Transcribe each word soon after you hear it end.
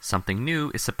Something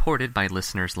New is supported by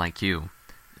listeners like you.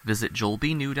 Visit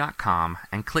joelbnew.com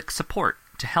and click support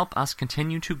to help us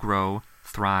continue to grow,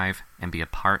 thrive, and be a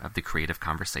part of the creative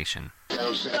conversation. Are you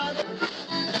working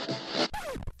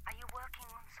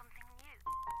on something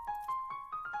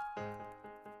new?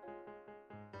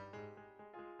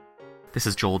 This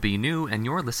is Joel B. New, and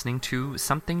you're listening to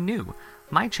Something New,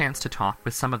 my chance to talk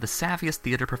with some of the savviest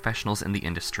theater professionals in the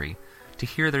industry, to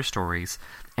hear their stories,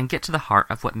 and get to the heart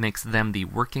of what makes them the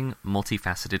working,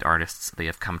 multifaceted artists they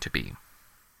have come to be.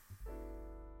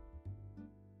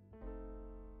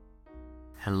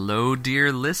 Hello,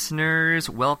 dear listeners.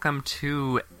 Welcome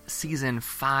to Season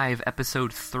 5,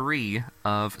 Episode 3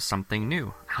 of Something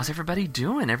New. How's everybody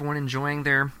doing? Everyone enjoying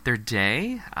their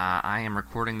day? I am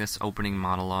recording this opening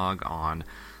monologue on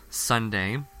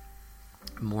Sunday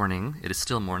morning. It is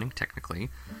still morning,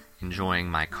 technically. Enjoying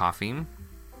my coffee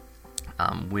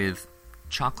with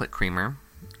chocolate creamer,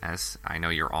 as I know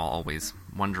you're all always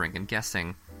wondering and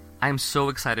guessing. I am so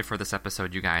excited for this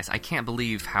episode, you guys. I can't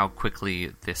believe how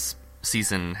quickly this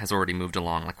season has already moved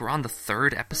along. Like, we're on the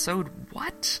 3rd episode?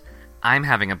 What? I'm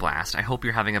having a blast. I hope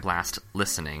you're having a blast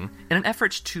listening. In an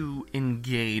effort to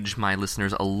engage my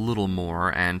listeners a little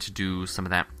more and to do some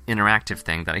of that interactive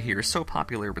thing that I hear is so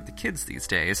popular with the kids these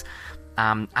days,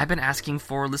 I've been asking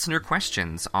for listener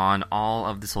questions on all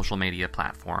of the social media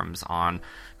platforms, on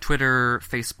Twitter,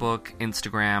 Facebook,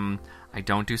 Instagram. I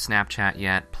don't do Snapchat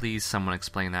yet. Please, someone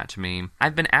explain that to me.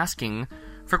 I've been asking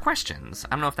for questions. I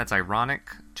don't know if that's ironic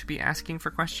to be asking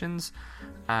for questions,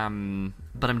 but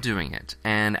I'm doing it.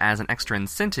 And as an extra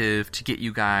incentive to get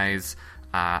you guys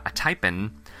a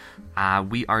type-in,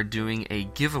 we are doing a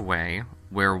giveaway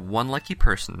where one lucky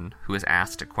person who has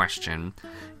asked a question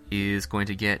is going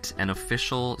to get an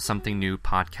official Something New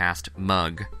podcast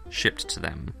mug shipped to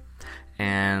them.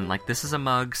 And this is a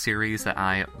mug series that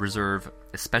I reserve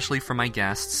especially for my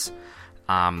guests.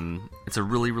 It's a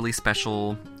really, really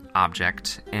special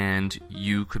object, and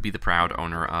you could be the proud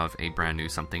owner of a brand new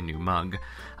Something New mug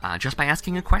just by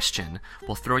asking a question.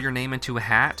 We'll throw your name into a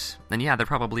hat, and yeah, there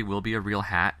probably will be a real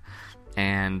hat,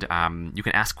 and you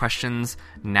can ask questions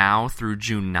now through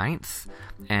June 9th,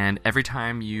 and every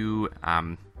time you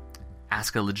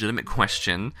ask a legitimate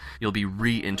question, you'll be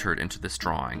re-entered into this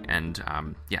drawing, and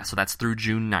so that's through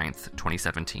June 9th,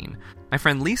 2017. My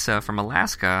friend Lisa from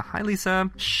Alaska, hi Lisa,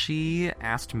 she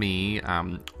asked me,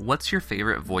 what's your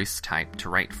favorite voice type to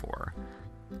write for?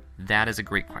 That is a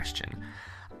great question.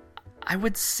 I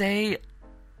would say,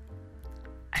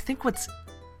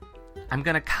 I'm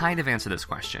going to kind of answer this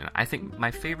question. I think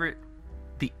my favorite,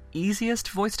 the easiest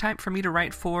voice type for me to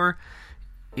write for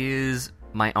is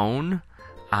my own.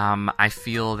 I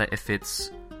feel that if it's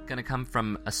going to come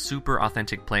from a super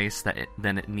authentic place,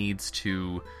 then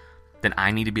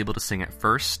I need to be able to sing it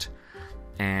first,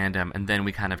 and then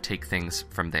we kind of take things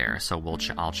from there. So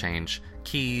I'll change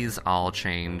keys, I'll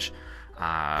change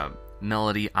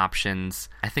melody options.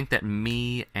 I think that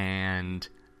me and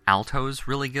altos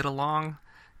really get along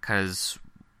because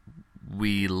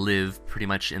we live pretty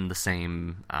much in the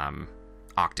same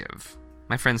octave.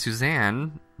 My friend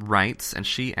Suzanne writes, and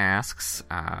she asks,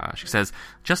 she says,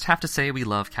 just have to say we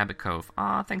love Cabot Cove.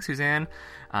 Aw, thanks, Suzanne.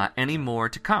 Any more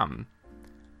to come?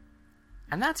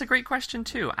 And that's a great question,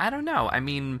 too. I don't know. I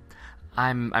mean,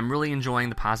 I'm really enjoying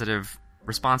the positive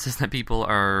responses that people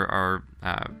that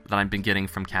I've been getting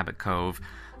from Cabot Cove.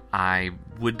 I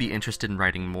would be interested in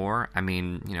writing more. I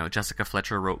mean, Jessica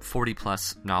Fletcher wrote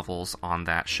 40-plus novels on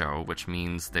that show, which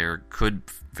means there could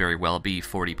very well be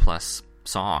 40-plus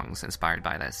songs inspired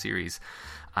by that series.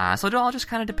 So it all just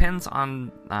kind of depends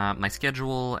on my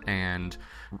schedule, and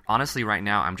honestly right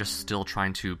now I'm just still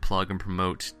trying to plug and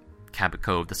promote Cabot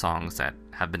Cove, the songs that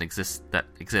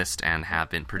exist and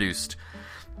have been produced.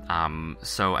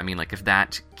 So I mean, if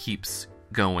that keeps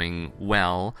going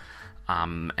well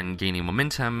and gaining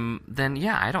momentum, then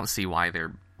yeah, I don't see why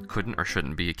there couldn't or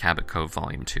shouldn't be a Cabot Cove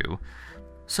Volume 2.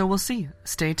 So we'll see.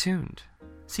 Stay tuned.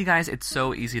 See, guys, it's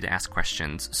so easy to ask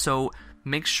questions, so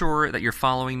make sure that you're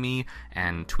following me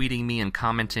and tweeting me and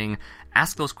commenting.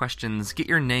 Ask those questions, get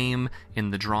your name in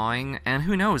the drawing, and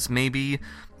who knows, maybe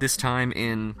this time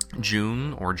in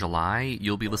June or July,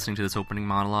 you'll be listening to this opening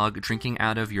monologue, drinking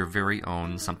out of your very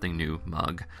own Something New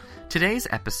mug. Today's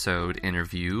episode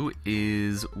interview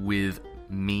is with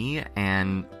me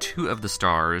and two of the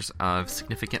stars of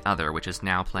Significant Other, which is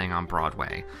now playing on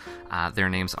Broadway. Their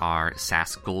names are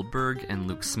Sass Goldberg and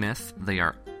Luke Smith. They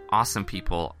are awesome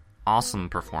people, awesome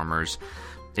performers.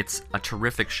 It's a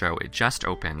terrific show. It just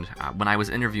opened. When I was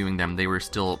interviewing them, they were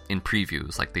still in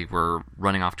previews, they were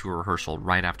running off to a rehearsal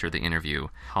right after the interview.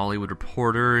 Hollywood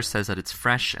Reporter says that it's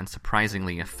fresh and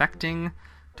surprisingly affecting.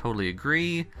 Totally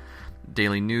agree.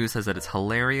 Daily News says that it's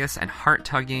hilarious and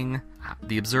heart-tugging.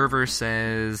 The Observer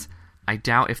says, I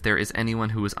doubt if there is anyone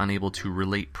who is unable to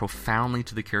relate profoundly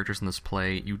to the characters in this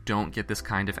play. You don't get this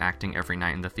kind of acting every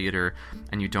night in the theater,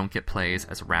 and you don't get plays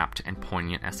as rapt and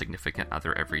poignant as Significant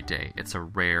Other every day. It's a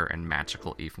rare and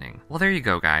magical evening. Well, there you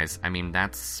go, guys. I mean,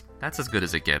 that's as good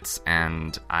as it gets,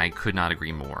 and I could not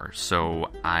agree more.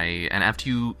 So after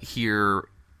you hear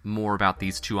more about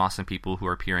these two awesome people who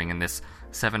are appearing in this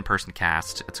 7-person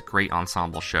cast, it's a great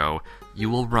ensemble show, you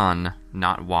will run,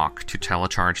 not walk, to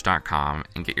telecharge.com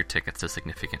and get your tickets to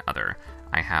Significant Other.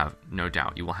 I have no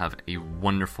doubt you will have a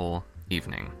wonderful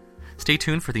evening. Stay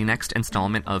tuned for the next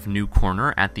installment of New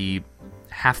Corner at the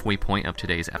halfway point of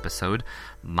today's episode.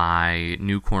 My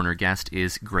New Corner guest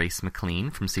is Grace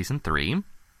McLean from Season 3,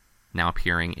 now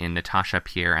appearing in Natasha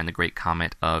Pierre and the Great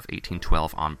Comet of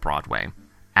 1812 on Broadway.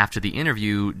 After the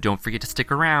interview, don't forget to stick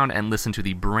around and listen to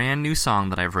the brand new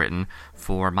song that I've written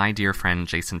for my dear friend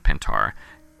Jason Pintar.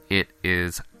 It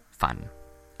is fun.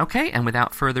 Okay, and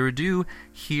without further ado,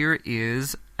 here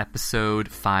is episode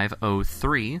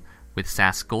 503 with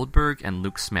Sass Goldberg and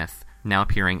Luke Smith, now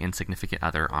appearing in Significant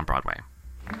Other on Broadway.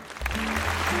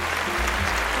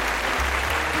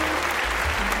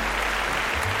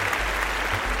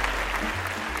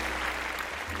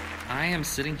 I am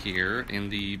sitting here in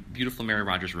the beautiful Mary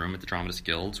Rogers room at the Dramatist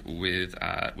Guild with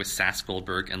Sass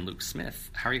Goldberg and Luke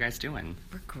Smith. How are you guys doing?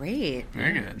 We're great.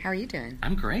 Very good. How are you doing?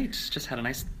 I'm great. Just had a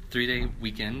nice 3-day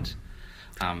weekend,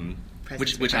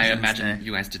 which I imagine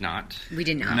you guys did not. We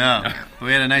did not. No.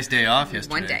 We had a nice day off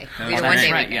yesterday. One day. That We was had a one nice.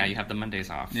 day right. weekend. Yeah, you have the Mondays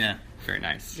off. Yeah. Very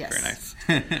nice. Yes.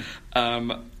 Very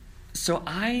nice. So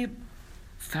I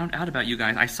found out about you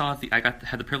guys.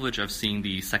 Had the privilege of seeing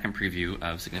the second preview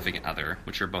of Significant Other,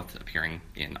 which you're both appearing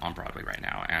in on Broadway right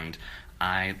now, and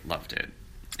I loved it.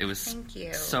 It was Thank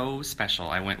you. so special.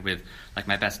 I went with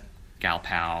my best gal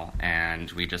pal, and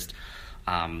we just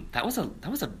that was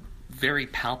a very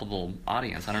palpable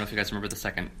audience. I don't know if you guys remember the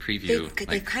second preview.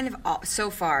 They've kind of all, so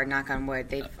far, knock on wood,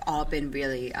 they've all been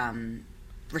really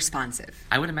responsive.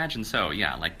 I would imagine so.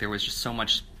 Yeah, there was just so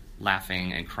much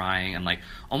laughing and crying and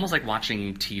almost like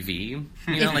watching TV.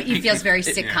 It feels very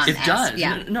sitcom-esque. It does.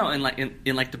 Yeah. No, in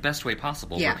the best way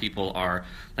possible. Yeah. Where people are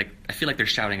I feel like they're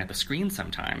shouting at the screen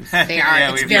sometimes. They are.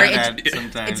 Yeah, it's we've very done that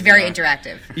sometimes, it's very yeah.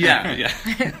 interactive.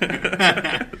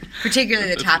 Yeah. Particularly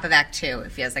the top of Act 2.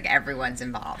 It feels like everyone's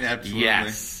involved. Absolutely.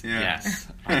 Yes. Yeah. Yes.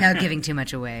 Without giving too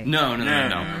much away. No.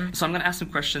 Mm-hmm. So I'm going to ask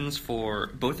some questions for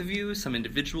both of you, some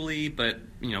individually, but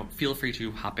feel free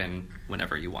to hop in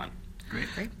whenever you want.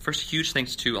 Great. First, huge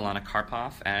thanks to Alana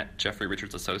Karpoff at Jeffrey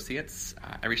Richards Associates.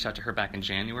 I reached out to her back in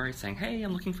January saying, hey,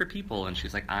 I'm looking for people. And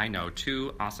she's like, I know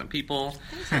 2 awesome people.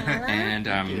 And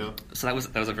you. so that was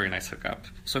a very nice hookup.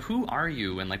 So who are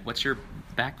you and what's your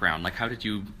background? How did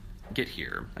you get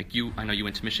here? I know you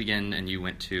went to Michigan and you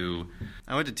went to...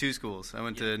 I went to 2 schools. I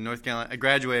went to North Carolina. I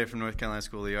graduated from North Carolina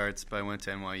School of the Arts, but I went to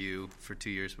NYU for 2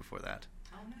 years before that.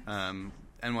 Oh, nice.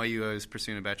 NYU, I was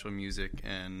pursuing a Bachelor of Music,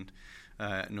 and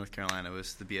North Carolina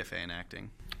was the BFA in acting.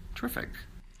 Terrific.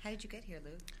 How did you get here,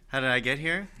 Luke? How did I get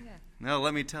here? Yeah. No,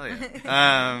 let me tell you.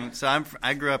 So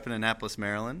I grew up in Annapolis,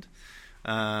 Maryland,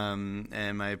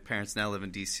 and my parents now live in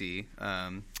D.C.,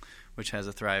 which has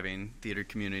a thriving theater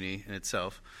community in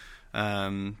itself.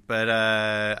 But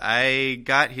I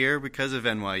got here because of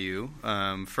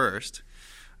NYU first,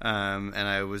 and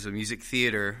I was a music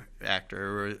theater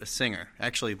actor or a singer.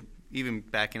 Actually, even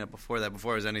backing up before that,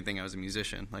 before I was anything, I was a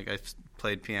musician. I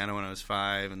played piano when I was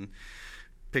 5 and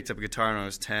picked up a guitar when I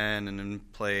was 10 and then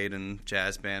played in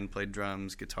jazz band, played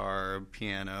drums, guitar,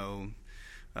 piano,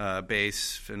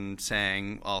 bass, and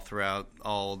sang all throughout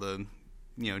all the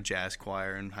jazz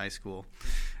choir in high school.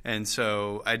 And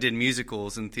so I did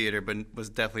musicals and theater, but was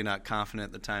definitely not confident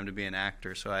at the time to be an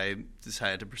actor. So I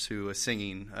decided to pursue a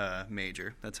singing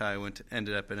major. That's how I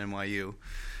ended up at NYU.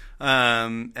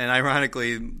 And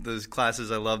ironically, those classes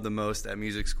I loved the most at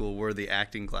music school were the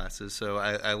acting classes. So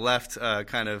I left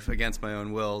kind of against my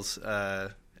own wills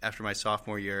after my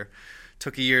sophomore year.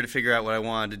 Took a year to figure out what I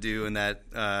wanted to do, and that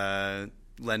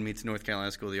led me to North Carolina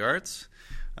School of the Arts,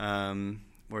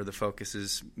 where the focus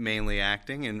is mainly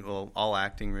acting, and all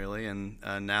acting really. And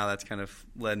now that's kind of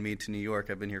led me to New York.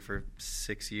 I've been here for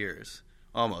 6 years,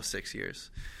 almost 6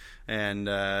 years,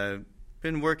 and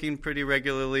been working pretty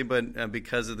regularly, but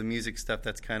because of the music stuff,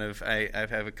 that's kind of I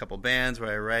have a couple bands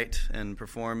where I write and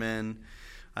perform in.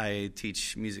 I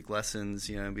teach music lessons,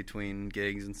 between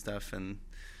gigs and stuff, and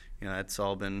it's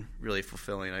all been really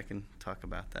fulfilling. I can talk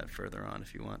about that further on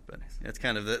if you want, but it's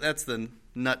kind of that's the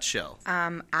nutshell.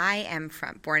 I am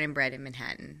born and bred in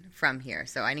Manhattan, from here,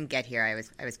 so I didn't get here.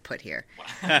 I was put here.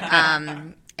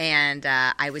 And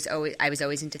I was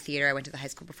always into theater. I went to the High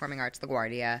School Performing Arts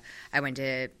LaGuardia. I went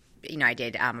to I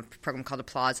did a program called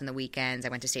Applause on the weekends. I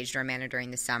went to Stage Door Manor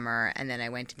during the summer, and then I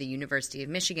went to the University of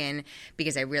Michigan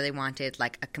because I really wanted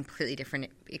like a completely different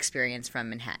experience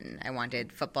from Manhattan. I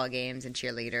wanted football games and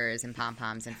cheerleaders and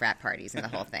pom-poms and frat parties and the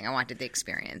whole thing. I wanted the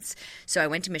experience. So I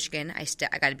went to Michigan. I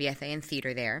got a BFA in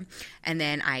theater there, and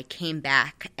then I came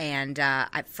back. And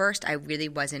at first, I really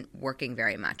wasn't working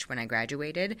very much when I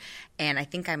graduated, and I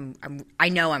think I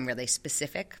know I'm really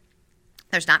specific.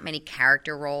 There's not many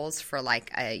character roles for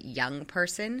like a young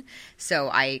person, so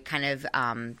I kind of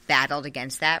battled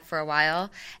against that for a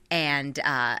while. And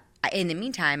in the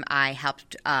meantime, I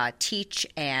helped teach,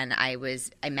 and I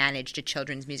managed a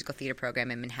children's musical theater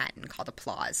program in Manhattan called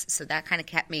Applause. So that kind of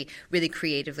kept me really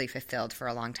creatively fulfilled for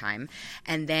a long time.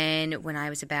 And then when I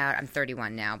was I'm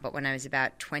 31 now, but when I was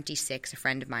about 26, a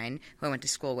friend of mine who I went to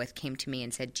school with came to me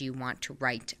and said, "Do you want to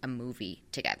write a movie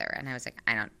together?" And I was like,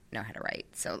 "I don't know how to write."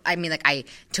 So, I mean, like, I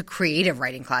took creative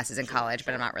writing classes in college,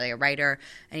 but I'm not really a writer.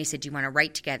 And he said, "Do you want to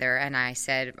write together?" And I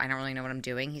said, "I don't really know what I'm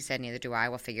doing." He said, "Neither do I.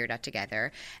 We'll figure it out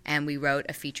together." And we wrote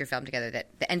a feature film together that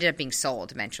ended up being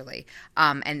sold eventually.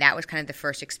 And that was kind of the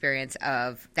first experience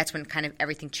that's when kind of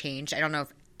everything changed. I don't know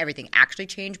if everything actually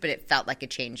changed, but it felt like it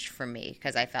changed for me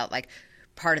because I felt like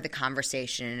part of the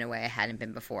conversation in a way I hadn't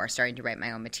been before, starting to write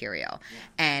my own material. Yeah.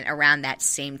 And around that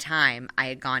same time, I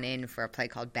had gone in for a play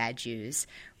called Bad Jews,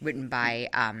 written by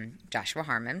Joshua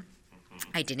Harmon.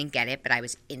 I didn't get it, but I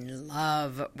was in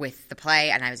love with the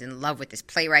play, and I was in love with this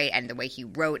playwright and the way he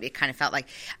wrote. It kind of felt like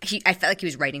I felt like he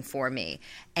was writing for me.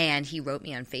 And he wrote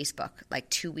me on Facebook like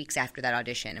 2 weeks after that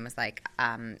audition and was like,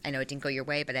 "I know it didn't go your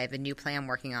way, but I have a new play I'm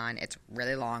working on. It's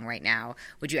really long right now.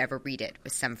 Would you ever read it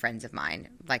with some friends of mine,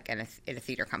 like in a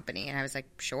theater company?" And I was like,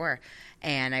 "Sure."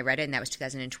 And I read it, and that was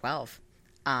 2012.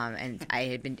 And I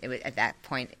had been at that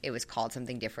point. It was called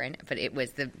something different, but it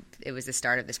was the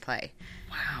start of this play.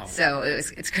 Wow! So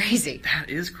it's crazy. That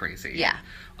is crazy. Yeah.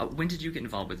 When did you get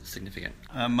involved with Significant?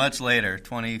 Much later,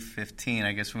 2015,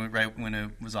 I guess, right when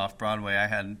it was off Broadway. I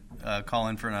had a call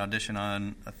in for an audition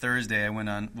on a Thursday. I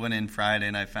went in Friday,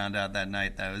 and I found out that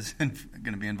night that I was going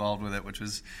to be involved with it, which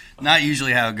was not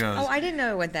usually how it goes. Oh, I didn't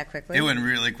know it went that quickly. It went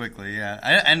really quickly. Yeah,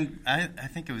 I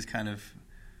think it was kind of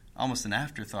almost an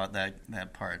afterthought,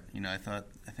 that part. I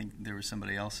think there was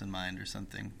somebody else in mind or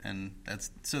something, and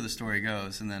that's so the story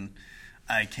goes. And then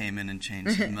I came in and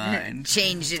changed my mind,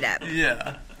 changed it up.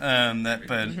 Yeah,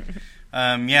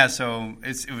 So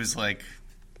it was like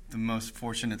the most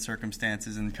fortunate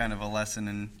circumstances and kind of a lesson.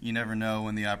 And you never know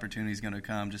when the opportunity is going to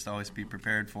come. Just always be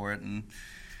prepared for it. And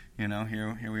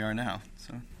here we are now.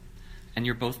 So. And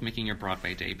you're both making your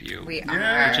Broadway debut. We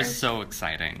are. Which is so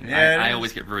exciting. Yeah, I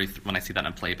always get really, when I see that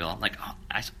on Playbill, I'm like, oh,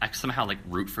 I somehow like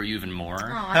root for you even more.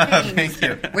 Aw, thank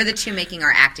you. We're the two making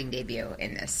our acting debut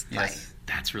in this play. Yes.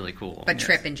 That's really cool. But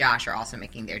Tripp and Josh are also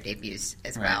making their debuts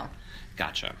as well.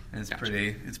 Gotcha.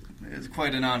 It's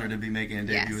quite an honor to be making a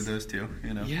debut with those two.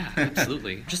 Yeah,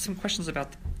 absolutely. Just some questions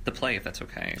about the play, if that's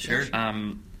okay. Sure.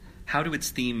 How do its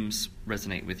themes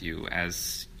resonate with you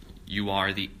as you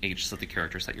are the ages of the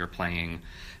characters that you're playing?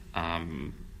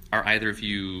 Are either of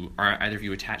you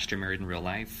attached or married in real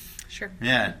life? Sure.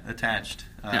 Yeah, attached.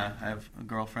 I have a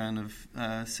girlfriend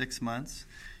of 6 months.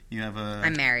 You have a.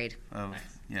 I'm married.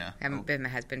 Yeah. I've been with my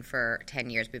husband for 10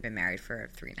 years. We've been married for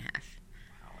 3.5.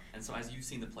 Wow. And so, as you've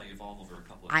seen the play evolve over a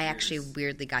couple of years, I actually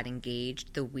weirdly got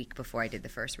engaged the week before I did the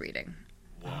first reading.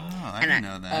 Oh, I didn't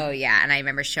know that. Oh, yeah. And I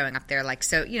remember showing up there, like,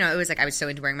 so, it was like I was so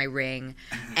into wearing my ring.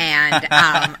 And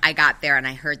I got there and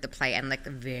I heard the play. And, like,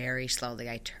 very slowly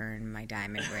I turned my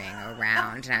diamond ring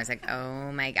around. And I was like,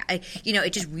 oh, my God.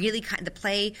 It just really the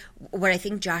play, what I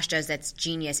think Josh does that's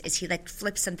genius is he, like,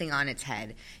 flips something on its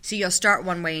head. So you'll start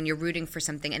one way and you're rooting for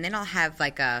something. And then I'll have,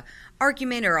 like, a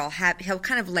argument, or he'll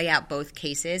kind of lay out both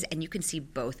cases, and you can see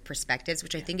both perspectives,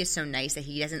 which I think is so nice that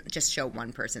he doesn't just show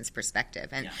one person's perspective.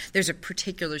 And there's a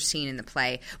particular scene in the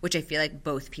play which I feel like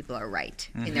both people are right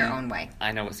in their own way.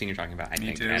 I know what scene you're talking about. I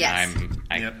think, too. And Yes.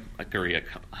 I agree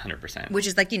 100%. Which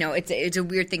is like, it's a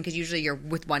weird thing because usually you're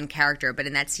with one character, but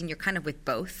in that scene you're kind of with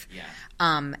both.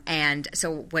 Yeah. And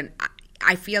so when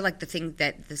I feel like the thing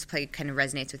that this play kind of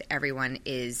resonates with everyone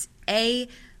is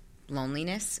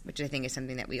loneliness, which I think is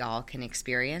something that we all can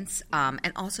experience,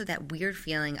 and also that weird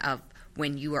feeling of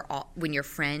when your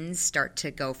friends start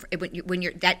to go when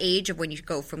you're that age of when you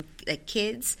go from like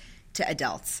kids to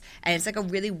adults, and it's like a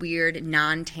really weird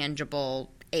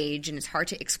non-tangible age, and it's hard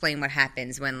to explain what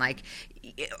happens when like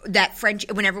that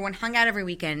friendship, when everyone hung out every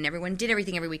weekend and everyone did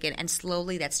everything every weekend, and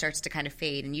slowly that starts to kind of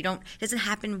fade, and it doesn't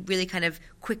happen really kind of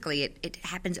quickly. It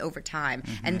happens over time,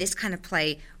 and this kind of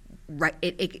play right.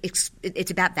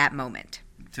 It's about that moment.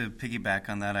 To piggyback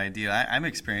on that idea, I'm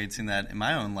experiencing that in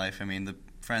my own life. I mean, the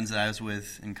friends that I was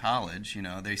with in college,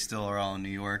 they still are all in New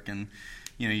York, and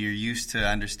you're used to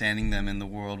understanding them in the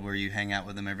world where you hang out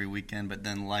with them every weekend, but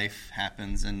then life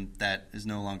happens and that is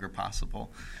no longer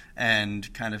possible.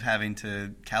 And kind of having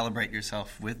to calibrate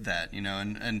yourself with that,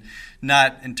 and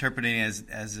not interpreting it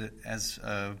as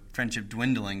a friendship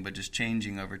dwindling, but just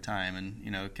changing over time. And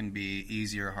it can be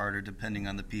easier or harder depending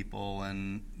on the people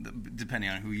and depending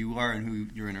on who you are and who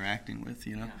you're interacting with.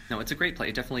 Yeah. No, it's a great play.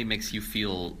 It definitely makes you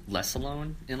feel less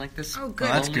alone in like this. Oh, good.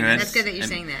 Well, that's good. That's good that you're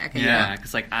saying that. Okay. Yeah,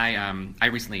 because like I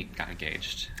recently got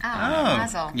engaged.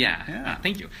 Mazel. Yeah.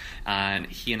 Thank you. And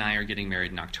he and I are getting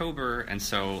married in October, and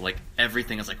so like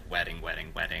everything is like wedding.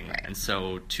 Right. And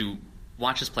so to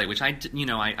watch this play, which I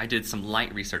did some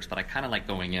light research, but I kind of like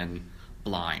going in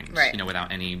blind, right.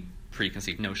 Without any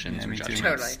preconceived notions or me too.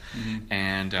 judgments.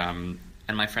 Totally.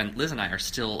 And my friend Liz and I are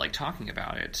still like talking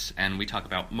about it, and we talk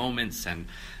about moments, and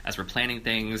as we're planning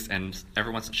things, and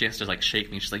every once she has to like shake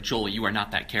me. She's like, "Joel, you are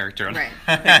not that character." Right.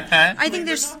 I think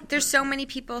there's so many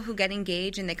people who get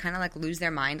engaged and they kind of like lose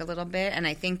their mind a little bit, and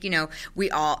I think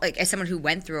we all, like, as someone who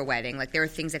went through a wedding, like there were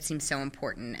things that seemed so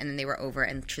important, and then they were over,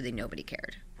 and truly nobody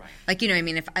cared. Right. Like, I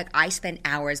mean, if I spent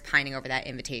hours pining over that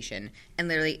invitation, and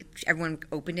literally everyone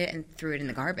opened it and threw it in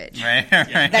the garbage. Right.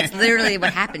 That's literally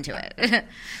what happened to it.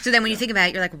 So then when you think about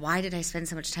it, you're like, why did I spend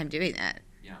so much time doing that?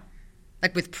 Yeah.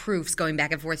 Like with proofs, going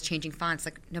back and forth, changing fonts,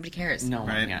 like nobody cares. No.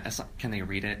 Right. Yeah. Can they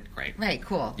read it? Great. Right.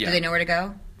 Cool. Yeah. Do they know where to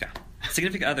go? Yeah.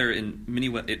 Significant Other in many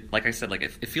ways, like I said, like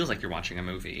it feels like you're watching a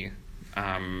movie.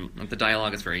 The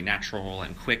dialogue is very natural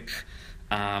and quick.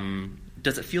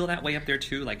 Does it feel that way up there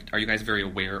too? Like, are you guys very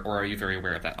aware, or are you very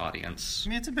aware of that audience? I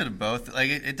mean, it's a bit of both.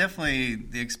 Like, it definitely,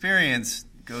 the experience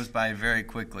goes by very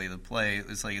quickly. The play,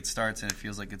 it's like it starts and it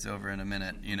feels like it's over in a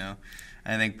minute,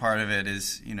 I think part of it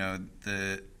is,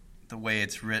 the way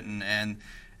it's written, and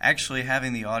actually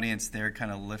having the audience there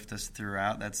kind of lift us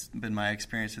throughout. That's been my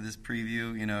experience with this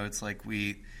preview. It's like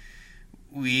we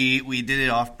did it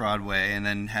off Broadway and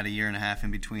then had a year and a half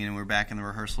in between, and we're back in the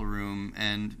rehearsal room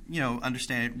and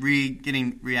understand it,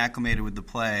 getting reacclimated with the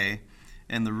play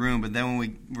in the room. But then when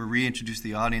we were reintroduced to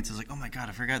the audience, it's like, oh my God,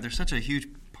 I forgot there's such a huge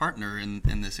partner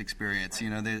in this experience.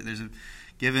 There's a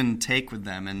give and take with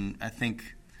them, and I think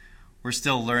we're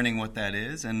still learning what that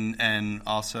is, and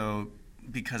also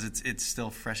because it's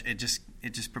still fresh, it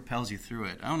just propels you through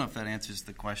it. I don't know if that answers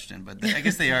the question, but I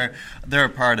guess they're a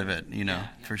part of it,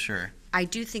 for sure. I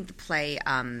do think the play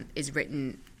is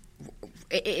written.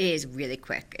 It is really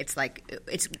quick. It's like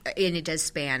and it does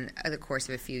span the course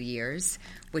of a few years,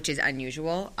 which is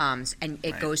unusual. And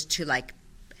it goes to like,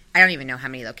 I don't even know how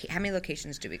many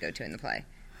locations do we go to in the play?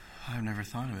 I've never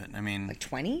thought of it. I mean, like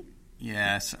 20.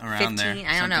 Yes, around 15, there.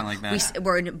 I don't know. Like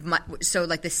that. So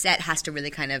like the set has to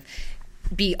really kind of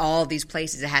be all these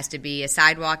places. It has to be a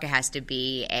sidewalk. It has to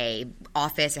be a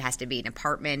office. It has to be an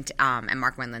apartment. And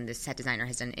Mark Wendland, the set designer,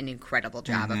 has done an incredible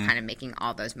job of kind of making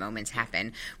all those moments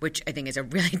happen, which I think is a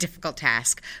really difficult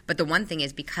task. But the one thing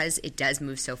is, because it does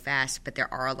move so fast, but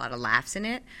there are a lot of laughs in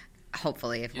it,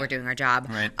 hopefully, if we're doing our job.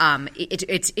 Right.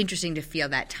 It's interesting to feel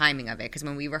that timing of it, because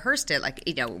when we rehearsed it, like,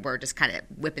 we're just kind of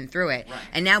whipping through it. Right.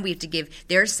 And now we have to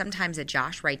there's sometimes that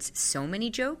Josh writes so many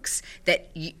jokes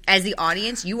that as the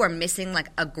audience, you are missing like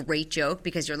a great joke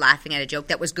because you're laughing at a joke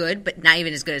that was good, but not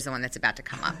even as good as the one that's about to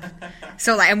come up.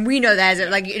 So like, and we know that as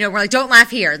like, we're like, don't laugh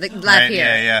here, like, laugh Right,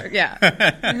 here.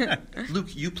 yeah.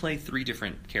 Luke, you play 3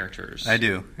 different characters. I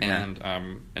do, yeah.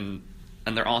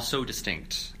 And they're all so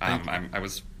distinct. I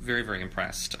was very, very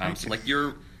impressed. So like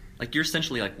you're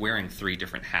essentially like wearing 3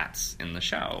 different hats in the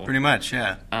show. Pretty much,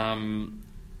 yeah.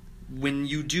 When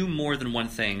you do more than one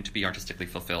thing to be artistically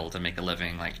fulfilled and make a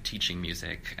living, like teaching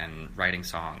music and writing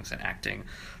songs and acting,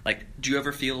 like, do you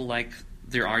ever feel like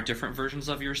there are different versions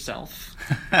of yourself?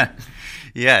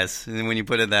 Yes, and when you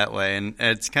put it that way, and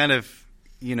it's kind of,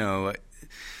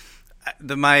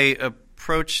 my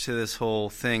approach to this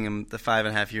whole thing in the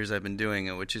 5.5 years I've been doing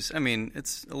it, which is, I mean,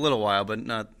 it's a little while, but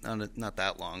not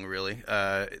that long, really.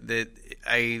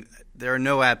 There are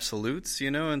no absolutes,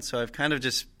 and so I've kind of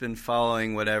just been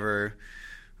following whatever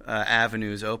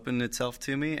avenues open itself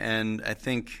to me, and I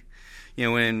think,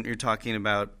 when you're talking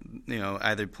about,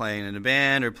 either playing in a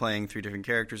band or playing 3 different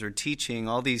characters or teaching,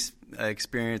 all these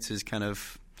experiences kind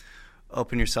of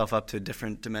open yourself up to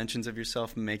different dimensions of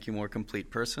yourself and make you a more complete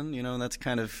person, and that's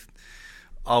kind of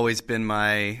always been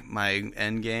my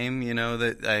end game,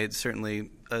 that I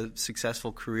certainly a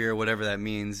successful career, whatever that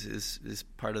means, is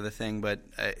part of the thing, but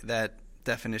that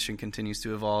definition continues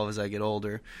to evolve as I get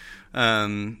older.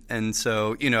 And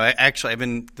so, I've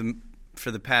been for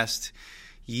the past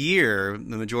year,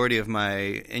 the majority of my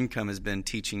income has been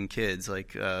teaching kids,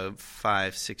 like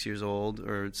 5, 6 years old,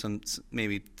 or some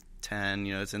maybe 10.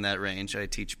 It's in that range. I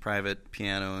teach private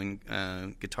piano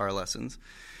and guitar lessons,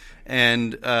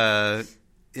 and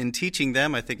in teaching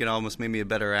them, I think it almost made me a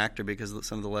better actor, because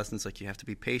some of the lessons, like, you have to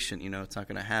be patient. It's not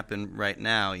going to happen right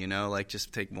now. Like,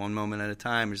 just take one moment at a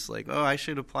time. Just like, I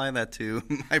should apply that to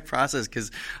my process,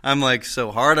 because I'm like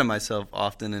so hard on myself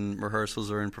often in rehearsals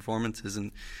or in performances,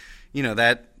 and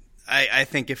that I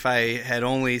think if I had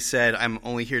only said I'm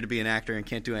only here to be an actor and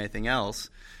can't do anything else,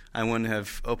 I wouldn't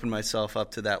have opened myself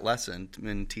up to that lesson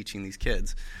in teaching these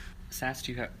kids. Sass,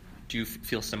 do you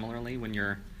feel similarly when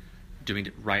you're doing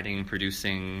writing,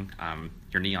 producing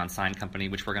your Neon Sign Company,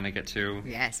 which we're going to get to?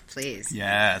 Yes, please.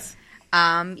 Yes.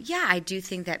 Yeah, I do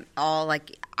think that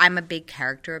I'm a big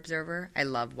character observer. I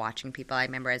love watching people. I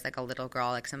remember as like a little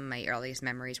girl, like some of my earliest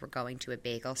memories were going to a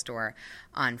bagel store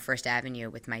on First Avenue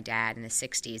with my dad in the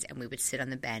 60s, and we would sit on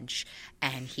the bench,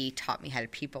 and he taught me how to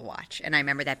people watch. And I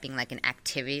remember that being like an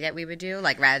activity that we would do,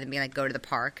 like rather than being like go to the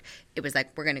park, it was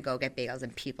like we're going to go get bagels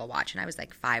and people watch. And I was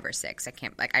like 5 or 6.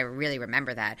 I really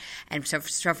remember that. And so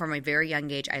from a very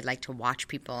young age, I like to watch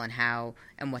people and how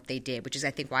and what they did, which is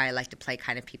I think why I like to play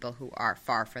kind of people who are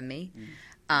far from me.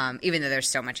 Even though there's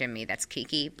so much in me that's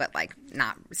Kiki, but like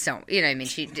not so, you know what I mean?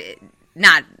 She did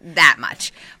not that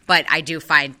much, but I do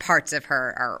find parts of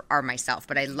her are myself.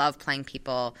 But I love playing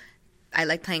people. I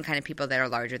like playing kind of people that are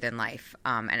larger than life,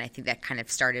 and I think that kind of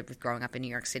started with growing up in New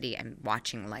York City and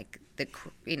watching like the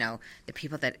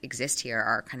people that exist here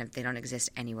are kind of, they don't exist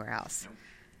anywhere else.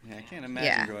 Yeah, I can't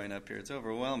imagine growing up here. It's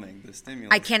overwhelming, the stimulus.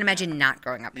 I can't imagine not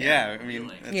growing up here. Yeah, I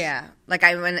mean, yeah,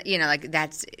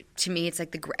 that's, to me, it's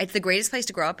like it's the greatest place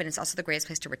to grow up, and it's also the greatest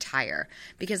place to retire,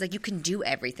 because like you can do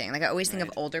everything. Like I always think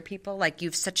of older people, like you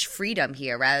have such freedom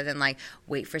here, rather than like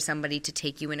wait for somebody to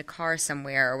take you in a car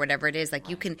somewhere or whatever it is. Like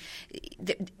you can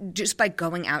just by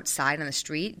going outside on the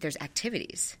street, there's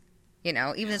activities.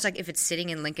 Even it's like if it's sitting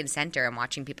in Lincoln Center and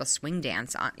watching people swing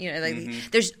dance on,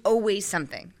 there's always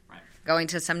something. Going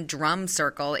to some drum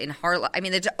circle in Harlem. I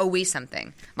mean, there's always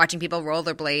something. Watching people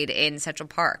rollerblade in Central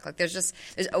Park. Like, there's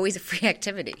always a free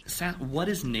activity. What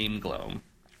is Name Glow?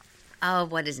 Oh,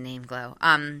 what is Name Glow?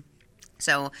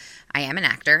 So I am an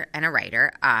actor and a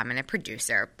writer and a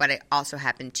producer, but I also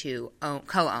happen to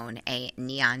co-own a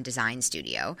neon design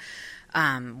studio.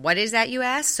 What is that, you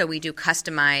ask? So we do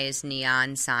customized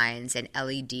neon signs and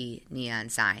LED neon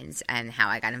signs. And how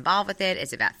I got involved with it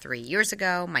is about 3 years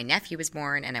ago. My nephew was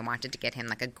born, and I wanted to get him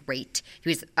like I wanted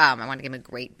to give him a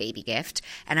great baby gift,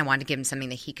 and I wanted to give him something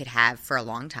that he could have for a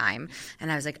long time. And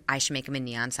I was like, I should make him a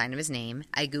neon sign of his name.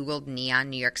 I Googled neon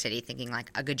New York City, thinking like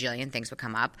a gajillion things would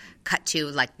come up. Cut to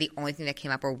like the only thing that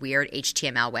came up were weird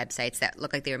HTML websites that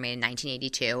looked like they were made in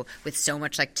 1982 with so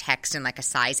much like text in like a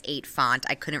size 8 font.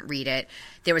 I couldn't read it.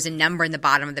 There was a number in the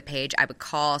bottom of the page. I would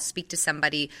speak to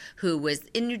somebody who was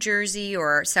in New Jersey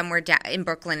or somewhere in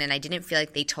Brooklyn, and I didn't feel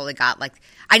like they totally got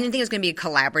I didn't think it was going to be a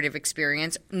collaborative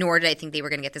experience, nor did I think they were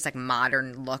going to get this like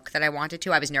modern look that I wanted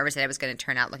to. I was nervous that I was going to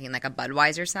turn out looking like a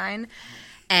Budweiser sign.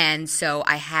 And so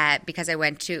because I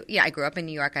grew up in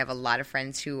New York. I have a lot of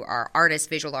friends who are artists,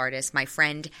 visual artists. My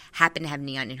friend happened to have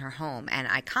neon in her home, and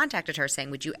I contacted her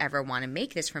saying, would you ever want to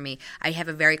make this for me? I have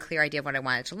a very clear idea of what I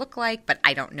want it to look like, but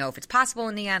I don't know if it's possible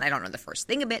in neon. I don't know the first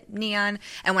thing about neon.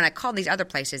 And when I called these other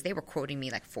places, they were quoting me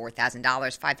like $4,000,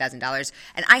 $5,000.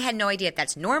 And I had no idea if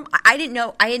that's normal. I didn't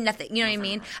know. I had nothing. You know what I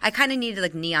mean? I kind of needed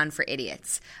like neon for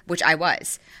idiots, which I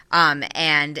was.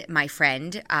 And my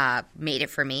friend made it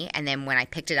for me. And then when I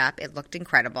picked it up, it looked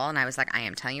incredible, and I was like, I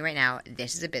am telling you right now,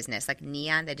 this is a business, like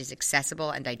neon that is accessible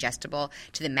and digestible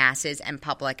to the masses and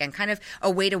public, and kind of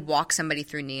a way to walk somebody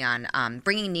through neon,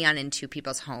 bringing neon into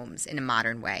people's homes in a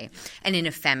modern way and in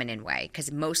a feminine way,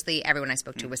 because mostly everyone I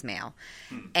spoke to was male.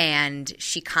 And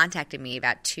she contacted me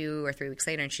about 2 or 3 weeks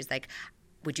later, and she's like,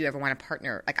 would you ever want to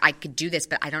partner? Like, I could do this,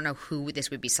 but I don't know who this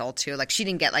would be sold to. Like, she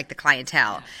didn't get like the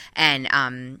clientele. And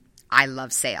I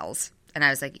love sales. And I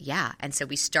was like, yeah. And so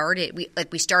we started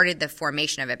the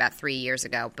formation of it about 3 years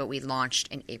ago, but we launched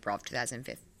in April of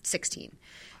 2016.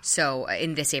 So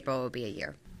in this April it will be a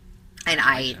year. And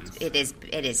it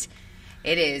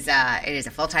is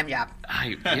a full-time job.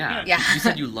 Yeah. You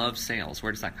said you love sales.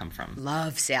 Where does that come from?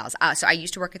 Love sales. So I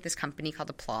used to work at this company called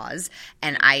Applause,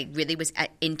 and I really was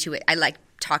into it. I like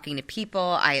talking to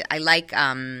people. I like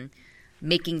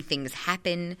making things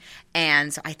happen.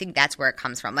 And so I think that's where it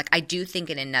comes from. Like, I do think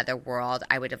in another world,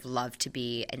 I would have loved to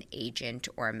be an agent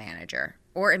or a manager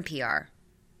or in PR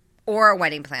or a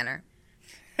wedding planner.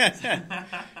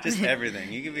 Just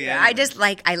everything. You can be. I just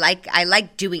I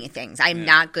like doing things. I'm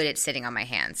not good at sitting on my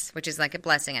hands, which is like a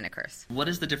blessing and a curse. What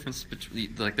is the difference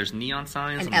between, like, there's neon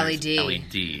signs And there's LED.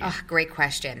 LED? Oh, great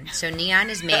question. So neon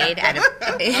is made out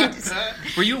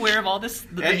of. Were you aware of all this?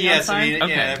 The neon Yes, I signs? mean,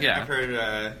 Okay, I've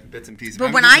heard bits and pieces.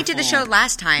 But when I did the show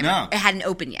last time, No. it hadn't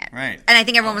opened yet. Right. And I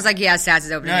think everyone was like, "Yeah, Saz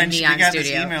is opening No, a and we neon got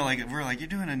studio." this email we're like, you're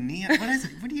doing a neon. What is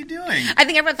it? What are you doing? I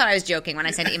think everyone thought I was joking when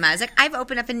I sent an email. I was like, "I've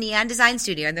opened up a neon design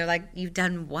studio," and they're like, "You've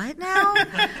done what now?"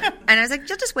 And I was like,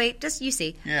 "You'll just wait, just you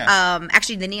see." Yeah.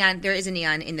 Actually, there is a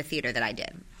neon in the theater that I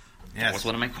did. That was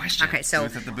one of my questions. Okay, so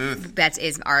Booth at the booth.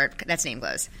 That's Name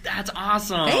Glows. That's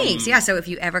awesome. Thanks. Yeah. So if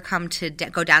you ever come to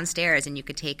go downstairs and you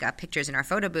could take pictures in our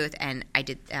photo booth, and I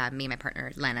did. Me and my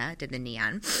partner Lena did the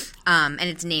neon, and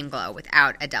it's Name Glow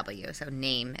without a W, so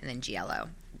name and then GLO.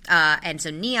 And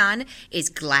so neon is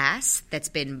glass that's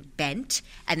been bent,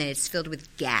 and then it's filled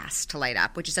with gas to light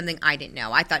up, which is something I didn't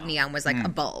know. I thought neon was like a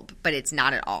bulb, but it's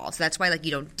not at all. So that's why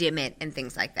you don't dim it and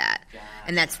things like that.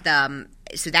 And that's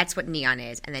so that's what neon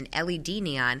is. And then LED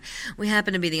neon, we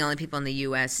happen to be the only people in the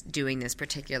U.S. doing this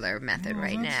particular method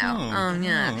right now.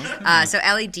 Yeah. So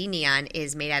LED neon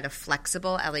is made out of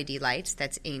flexible LED lights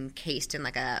that's encased in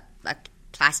like a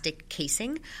plastic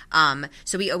casing.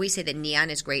 So we always say that neon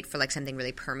is great for like something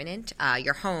really permanent.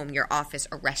 Your home, your office,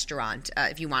 a restaurant.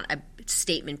 If you want a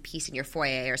statement piece in your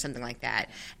foyer or something like that.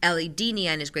 LED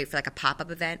neon is great for like a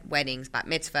pop-up event, weddings, bat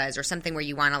mitzvahs, or something where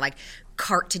you want to like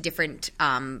cart to different,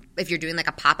 if you're doing like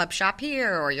a pop-up shop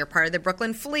here, or you're part of the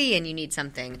Brooklyn Flea and you need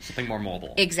something more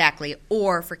mobile. Exactly.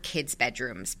 Or for kids'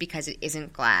 bedrooms, because it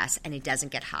isn't glass and it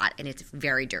doesn't get hot and it's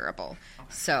very durable.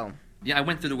 So... Yeah, I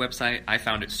went through the website. I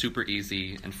found it super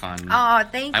easy and fun. Oh,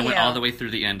 thank you. I went all the way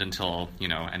through the end until,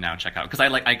 and now check out. Because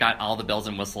I got all the bells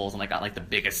and whistles, and I got like the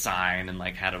biggest sign, and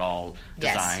like had it all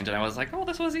designed. And I was like, oh,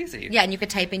 this was easy. Yeah, and you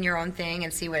could type in your own thing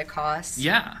and see what it costs.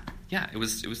 Yeah. It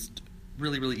was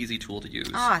really, really easy tool to use.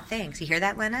 Oh, thanks. You hear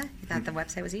that, Lena? You thought the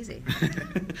website was easy.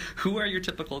 Who are your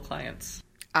typical clients?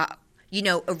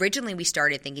 Originally we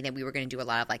started thinking that we were going to do a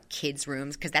lot of like kids'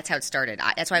 rooms, because that's how it started.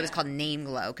 That's why it was called Name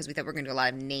Glow, because we thought we were going to do a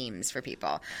lot of names for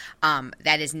people.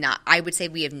 That is not. I would say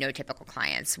we have no typical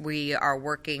clients. We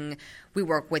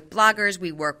work with bloggers,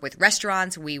 we work with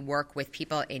restaurants, we work with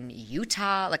people in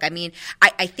Utah.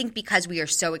 I think because we are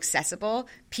so accessible,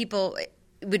 people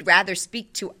would rather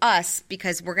speak to us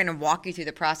because we're going to walk you through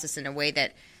the process in a way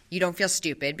that you don't feel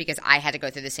stupid, because I had to go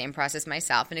through the same process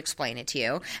myself and explain it to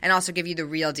you, and also give you the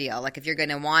real deal. Like if you're going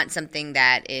to want something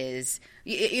that is,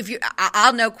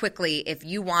 I'll know quickly if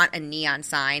you want a neon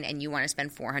sign and you want to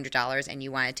spend $400 and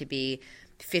you want it to be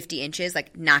 50 inches,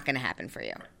 like not going to happen for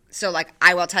you. So like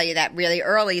I will tell you that really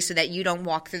early so that you don't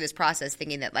walk through this process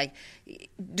thinking that like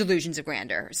delusions of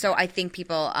grandeur. So I think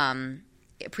people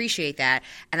appreciate that,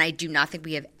 and I do not think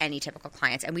we have any typical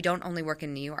clients, and we don't only work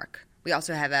in New York. We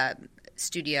also have a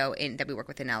studio that we work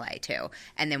with in LA too,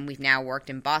 and then we've now worked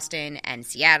in Boston and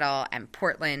Seattle and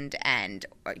Portland and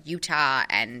Utah,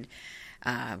 and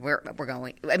we're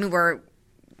going. I mean, we're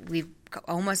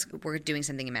doing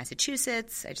something in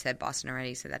Massachusetts. I just said Boston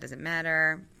already, so that doesn't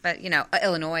matter. But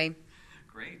Illinois.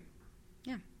 Great.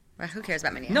 Yeah. Well, who cares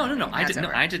about No. Minneapolis? I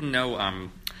didn't know.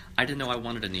 I didn't know I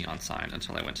wanted a neon sign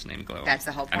until I went to Name Glow. That's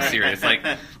the whole point. I'm serious. Like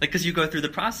because you go through the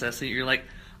process and you're like,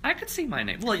 I could see my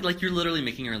name. Well, like you're literally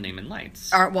making your name in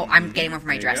lights. I'm getting one for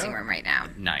my There you dressing go. room right now.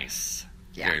 Nice.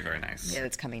 Yeah. Very, very nice. Yeah,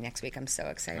 it's coming next week. I'm so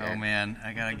excited. Oh man,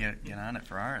 I gotta get on it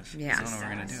for ours. Yeah. I don't know what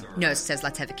we're gonna do. No, it says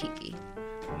let's have a kiki.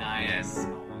 Nice.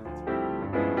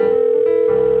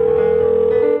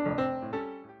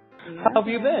 How have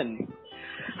you been?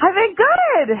 I've been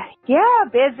good. Yeah,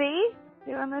 busy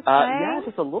doing this thing. Yeah,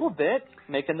 just a little bit.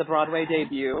 Making the Broadway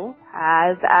debut.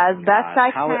 As best I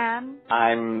How- can.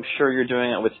 I'm sure you're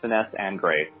doing it with finesse and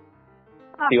grace.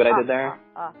 See what I did there?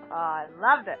 I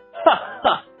loved it.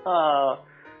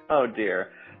 oh dear.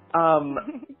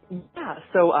 Yeah.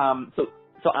 So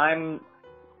I'm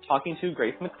talking to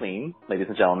Grace McLean, ladies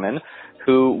and gentlemen,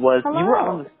 who was Hello. you were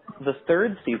on the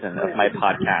third season of my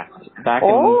podcast back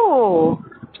Oh.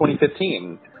 in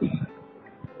 2015.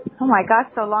 Oh my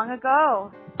gosh, so long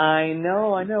ago. I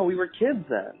know. We were kids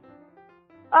then.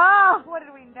 Oh, what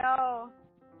did we know?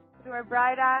 We were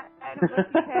bright-eyed, with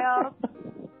tails,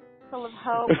 full of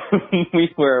hope.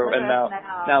 We were, Look and at us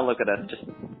now now. look at us, just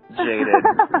jaded.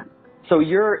 So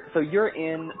you're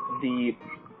in the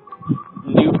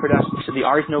new production, the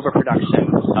Ars Nova production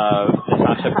of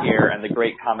Natasha Pierre and the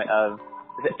Great Comet of,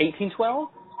 is it 1812?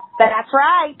 That's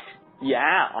right.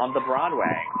 Yeah, on the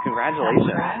Broadway.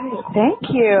 Congratulations. Right. Thank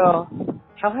you.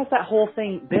 How has that whole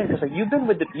thing been? Because you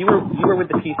were with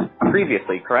the piece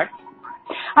previously, correct?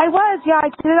 I was, yeah. I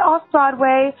did it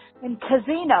off-Broadway in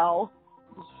Casino,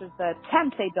 which was the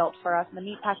tent they built for us in the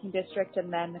Meatpacking District,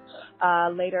 and then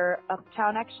later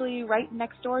uptown, actually right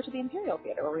next door to the Imperial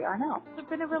Theater where we are now. It's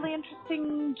been a really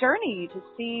interesting journey to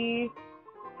see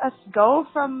us go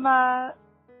from, a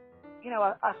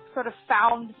sort of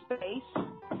found space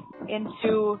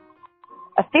into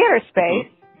a theater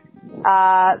space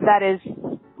that is,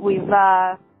 we've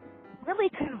really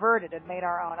converted and made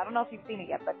our own. I don't know if you've seen it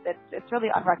yet, but it's really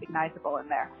unrecognizable in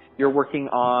there. You're working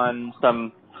on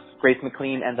some Grace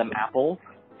McLean and them apples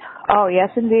Oh, yes,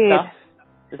 indeed. stuff.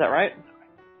 Is that right?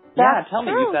 That's tell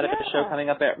me. true, You've got a yeah. show coming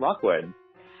up at Rockwood.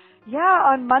 Yeah,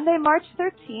 on Monday, March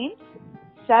 13th,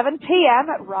 7 p.m.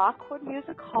 at Rockwood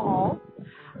Music Hall.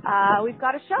 We've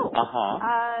got a show.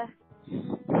 Uh-huh.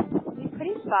 It'll be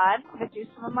pretty fun. I'm going to do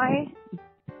some of my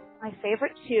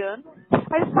favorite tunes.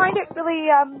 I just find it really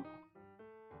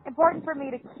important for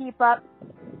me to keep up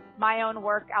my own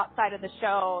work outside of the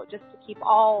show, just to keep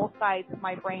all sides of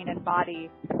my brain and body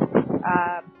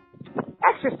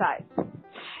exercised.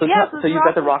 So, Yeah, so you've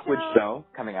got the Rockwood Rockwood show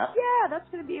coming up. Yeah, that's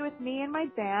going to be with me and my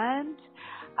band.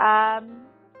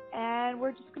 And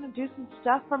we're just going to do some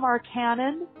stuff from our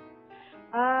canon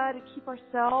to keep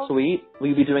ourselves. Sweet. Will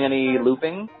you be doing any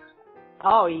looping?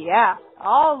 Oh, yeah.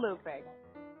 All looping.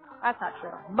 That's not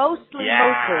true. Mostly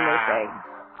looping.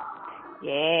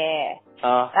 Yeah.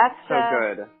 That's so That's,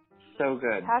 good. So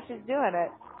good. how she's doing it.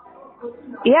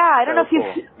 Yeah, I don't know if So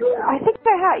you've... I think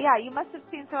I have. Yeah, you must have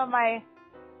seen some of my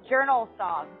journal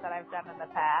songs that I've done in the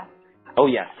past. Oh,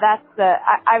 yes. That's the...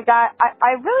 I think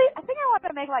I want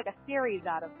to make like a series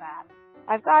out of that.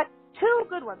 I've got 2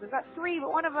 good ones. I've got 3,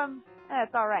 but one of them,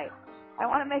 it's all right. I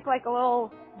want to make like a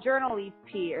little journal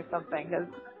EP or something, because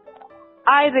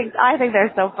I think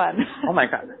they're so fun. Oh, my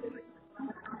God.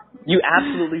 You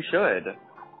absolutely should.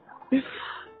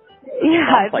 Yeah,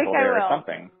 I think I Or will.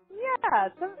 something. Yeah,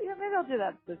 maybe I'll do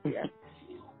that this year.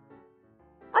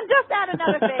 I'll just add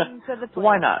another thing to the plate.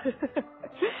 Why not?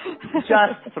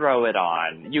 Just throw it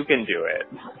on. You can do it.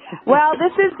 Well,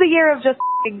 this is the year of just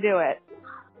f***ing do it.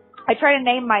 I try to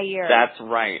name my year. That's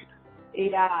right.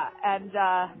 Yeah, and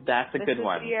That's a this good is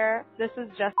one. the year. This is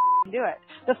just f***ing do it.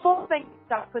 The full thing,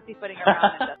 stop pussyfooting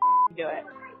around and just f***ing do it.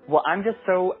 Well, I'm just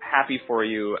so happy for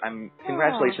you.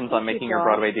 Congratulations on thank making you, your Joel.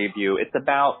 Broadway debut. It's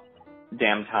about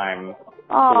damn time.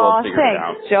 Oh, world figured it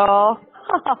out. thanks, Joel.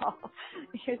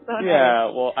 You're so nice. Yeah,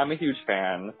 well, I'm a huge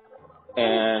fan.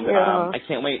 And Yeah. I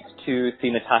can't wait to see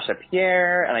Natasha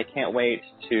Pierre, and I can't wait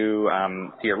to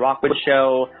see your Rockwood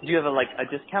show. Do you have a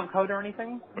discount code or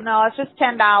anything? No, it's just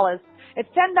 $10. It's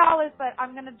 $10, but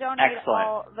I'm going to donate Excellent.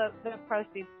 all the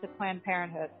proceeds to Planned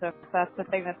Parenthood. So if that's the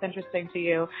thing that's interesting to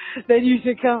you, then you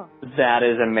should come. That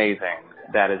is amazing.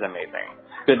 That is amazing.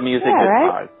 Good music, Yeah, good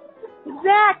right? cause.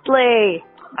 Exactly.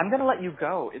 I'm going to let you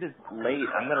go. It is late.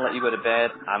 I'm going to let you go to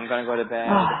bed. I'm going to go to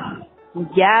bed.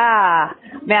 Yeah.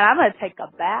 Man, I'm going to take a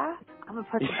bath. I'm going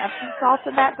to put some Epsom salt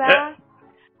in that bath.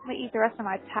 I'm going to eat the rest of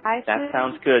my Thai food. That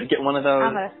sounds good. Get one of those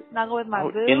I'm going to snuggle with my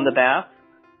boo. in the bath.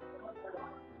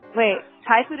 Wait,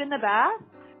 Thai food in the bath?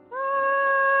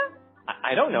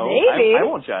 I don't know. Maybe. I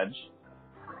won't judge.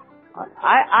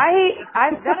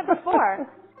 I've done it before.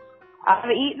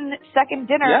 I've eaten second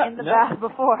dinner in the bath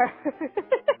before.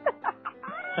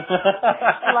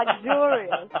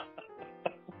 Luxurious.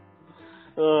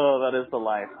 Oh, that is the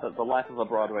life. The life of a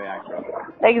Broadway actress.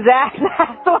 Exactly.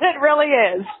 That's what it really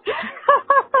is.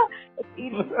 It's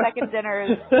eating second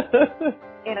dinners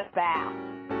in a bath.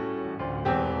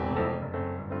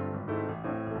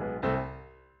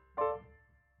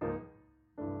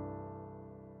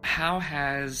 How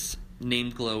has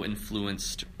Name Glow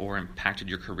influenced or impacted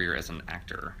your career as an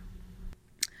actor?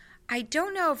 I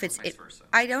don't know if Vice versa.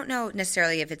 I don't know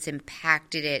necessarily if it's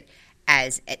impacted it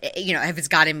as, if it's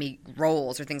gotten me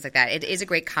roles or things like that. It is a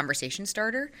great conversation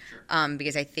starter,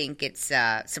 because I think it's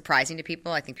surprising to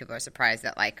people. I think people are surprised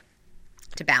that,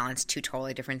 to balance 2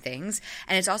 totally different things.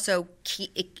 And it's also,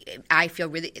 I feel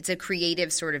really, it's a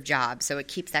creative sort of job. So it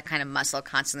keeps that kind of muscle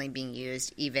constantly being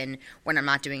used even when I'm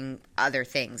not doing other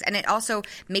things. And it also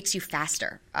makes you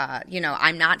faster.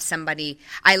 I'm not somebody,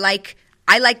 I like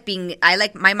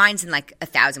my mind's in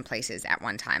 1,000 places at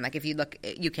one time. If you look,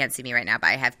 you can't see me right now, but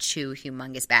I have 2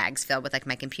 humongous bags filled with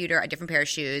my computer, a different pair of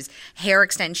shoes, hair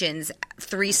extensions,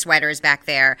 3 sweaters back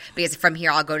there, because from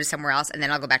here I'll go to somewhere else and then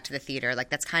I'll go back to the theater.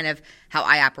 That's kind of how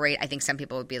I operate. I think some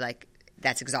people would be like,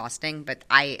 that's exhausting, but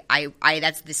I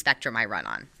that's the spectrum I run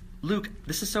on. Luke,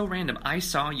 this is so random. I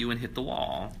saw you in Hit the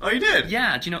Wall. Oh, you did?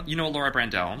 Yeah, do you know Laura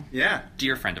Brandel? Yeah.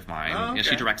 Dear friend of mine. Oh, okay.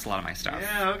 She directs a lot of my stuff.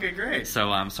 Yeah, okay, great. So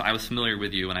I was familiar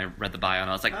with you when I read the bio, and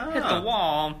I was like, Oh. Hit the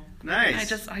Wall.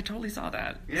 Nice. I totally saw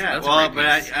that. Yeah, So that's a well, great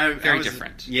but piece. I very was,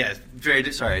 different. Yes, very.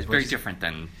 Very different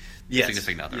than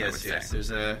Significant Other. I would Yes. say.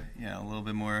 There's a little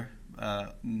bit more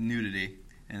nudity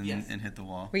in Hit the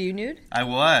Wall. Were you nude? I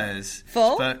was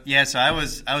Full? but yeah. So I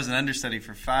was an understudy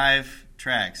for 5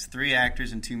 tracks, 3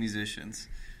 actors and 2 musicians,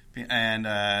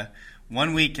 and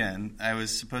one weekend I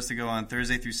was supposed to go on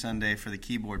Thursday through Sunday for the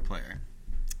keyboard player,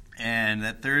 and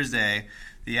that Thursday,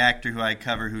 the actor who I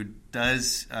cover who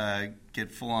does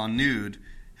get full on nude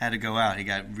had to go out. He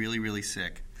got really, really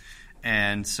sick.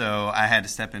 And so I had to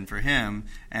step in for him,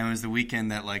 and it was the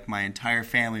weekend that like my entire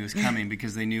family was coming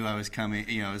because they knew I was coming.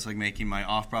 You know, I was like making my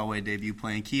off-Broadway debut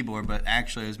playing keyboard, but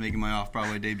actually I was making my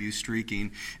off-Broadway debut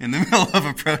streaking in the middle of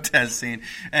a protest scene.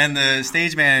 And the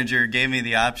stage manager gave me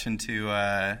the option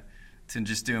to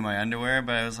just do in my underwear,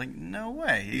 but I was like, no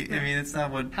way. I mean, it's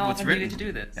not How what's often written. do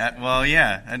you get to do this? Well,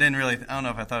 yeah, I don't know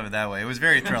if I thought of it that way. It was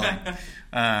very thrilling.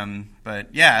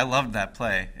 But yeah, I loved that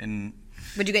play, and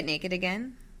Would you get naked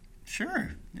again?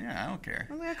 sure. Yeah, I don't care.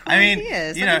 Look how cool I mean, he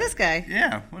is. you Look know, at this guy.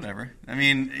 Yeah, whatever. I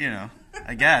mean,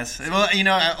 I guess. Well,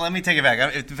 let me take it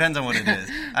back. It depends on what it is.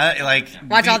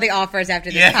 Watch all the offers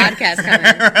after this Yeah. podcast come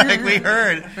in. Like we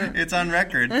heard, it's on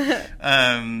record.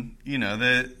 I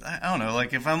don't know.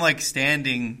 Like if I'm like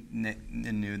standing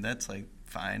in nude, that's like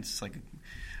fine. It's like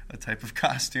a type of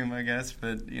costume, I guess.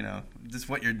 But just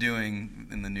what you're doing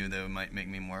in the nude that might make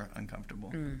me more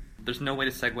uncomfortable. There's no way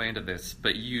to segue into this,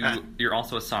 but you're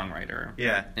also a songwriter.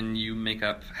 Yeah. And you make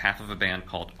up half of a band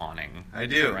called Awning. I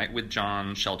do. Is that right? With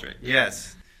John Sheldrick.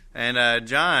 Yes, and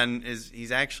John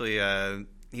he's actually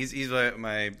he's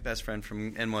my best friend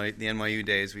from the NYU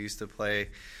days. We used to play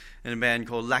in a band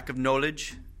called Lack of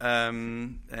Knowledge,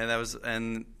 and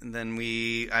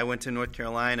then I went to North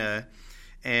Carolina,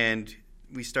 and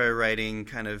we started writing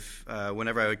kind of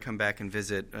whenever I would come back and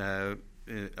visit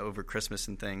over Christmas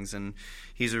and things. And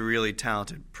he's a really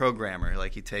talented programmer.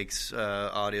 Like he takes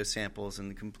audio samples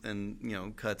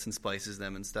and cuts and splices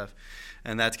them and stuff.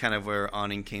 And that's kind of where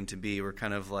Awning came to be. We're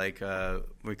kind of like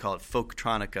we call it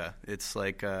folktronica. It's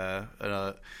like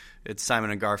it's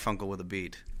Simon and Garfunkel with a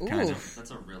beat. Kind Ooh. of.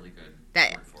 That's a really good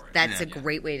That word for it. that's a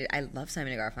great way to. I love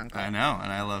Simon and Garfunkel. I know,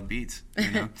 and I love beats.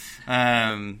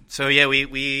 So yeah,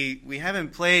 we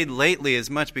haven't played lately as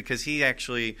much because he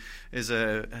actually has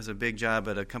a big job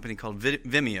at a company called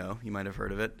Vimeo. You might have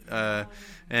heard of it,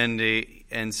 and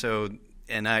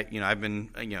I've been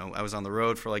I was on the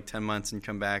road for like 10 months and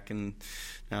come back, and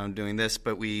now I'm doing this.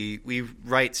 But we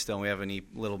write still. We have a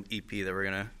little EP that we're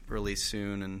gonna release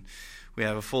soon, and we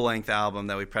have a full-length album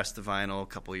that we pressed the vinyl a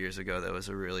couple of years ago. That was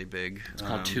a really big. It's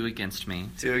called Two Against Me.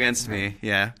 Two Against Me,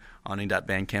 yeah.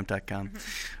 Awning.bandcamp.com.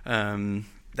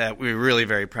 That we're really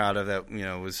very proud of. That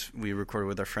we recorded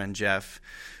with our friend Jeff,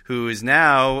 who is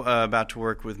now about to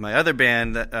work with my other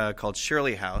band called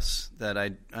Shirley House that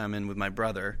I'm in with my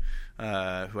brother, who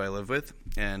I live with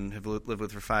and have lived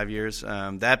with for 5 years.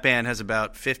 That band has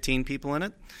about 15 people in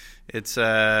it. It's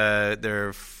there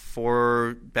are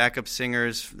 4 backup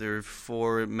singers. There are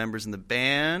 4 members in the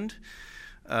band,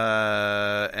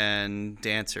 and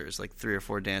dancers, like 3 or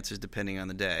 4 dancers, depending on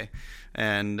the day.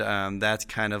 And that's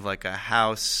kind of like a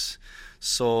house,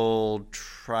 soul,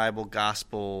 tribal,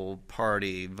 gospel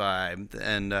party vibe.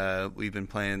 And we've been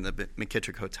playing the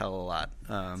McKittrick Hotel a lot,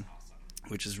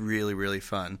 which is really, really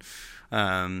fun.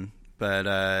 We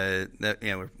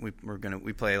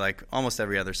play like almost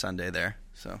every other Sunday there.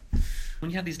 So. When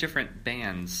you have these different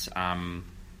bands,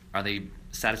 are they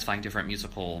satisfying different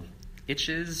musical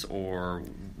itches, or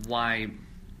why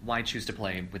choose to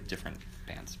play with different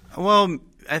bands? Well,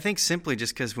 I think simply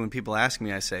just because when people ask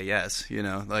me, I say yes.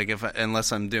 Like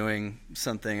unless I'm doing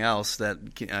something else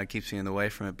that keeps me in the way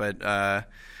from it. But I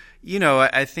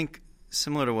think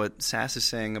similar to what Sass is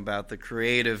saying about the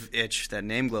creative itch that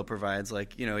Nameglow provides,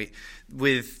 like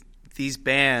with these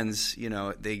bands,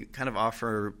 they kind of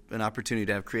offer an opportunity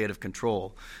to have creative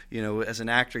control. As an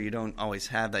actor, you don't always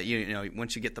have that.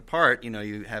 Once you get the part,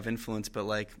 you have influence, but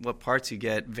like what parts you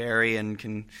get vary and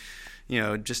can,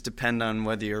 just depend on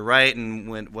whether you're right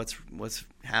and what's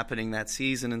happening that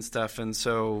season and stuff. And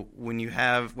so when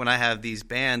I have these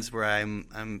bands where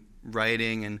I'm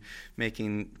writing and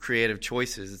making creative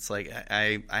choices, it's like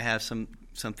I have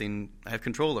something, I have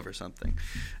control over something,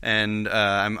 and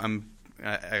I'm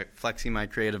flexing my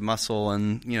creative muscle,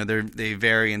 and they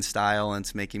vary in style, and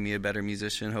it's making me a better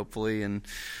musician, hopefully. And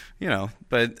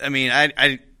but I mean,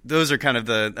 I those are kind of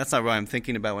that's not what I'm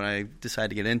thinking about when I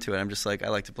decide to get into it. I'm just like, I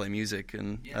like to play music,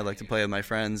 and I like to play with my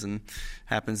friends, and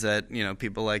happens that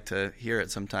people like to hear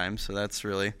it sometimes. So that's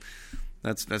really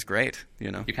that's great.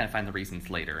 You know. You kind of find the reasons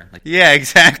later. Like, Yeah,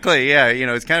 exactly. Yeah, you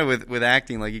know, it's kind of with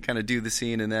acting, like you kind of do the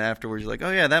scene, and then afterwards you're like,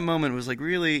 oh yeah, that moment was like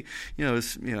really,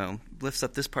 lifts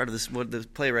up this part of this what the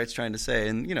playwright's trying to say,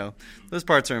 and you know, those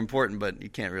parts are important, but you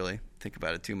can't really think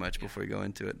about it too much before you go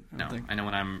into it. I no, think. I know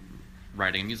when I'm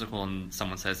writing a musical and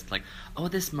someone says like, "Oh,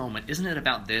 this moment, isn't it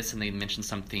about this?" and they mention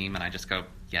some theme, and I just go,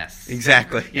 "Yes,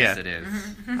 Exactly. yes, Yeah. it is."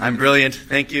 I'm brilliant.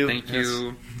 Thank you. Thank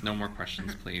you. No more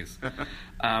questions, please.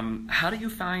 How do you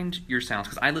find your sounds?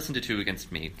 Because I listened to Two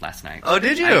Against Me last night. Oh,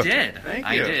 did you? I did. Thank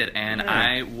I you. did, and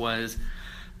Yeah.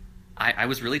 I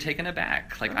was really taken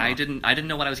aback. Like I didn't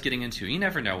know what I was getting into. You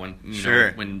never know when you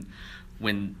Sure. know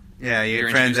when Yeah, your you're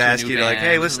friends introduced to a ask new you to like, band,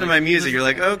 hey, listen to my music. You're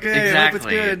like, okay, I hope it's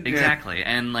good. Yeah. Exactly.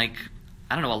 And like,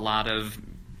 I don't know, a lot of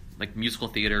like musical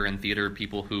theater and theater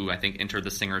people who I think enter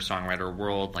the singer-songwriter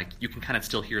world, like you can kind of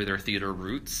still hear their theater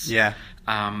roots. Yeah.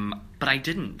 But I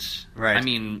didn't. Right. I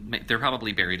mean, they're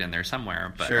probably buried in there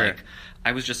somewhere, but Sure. like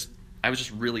I was just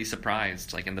really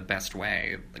surprised, like in the best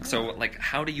way. Like, so like,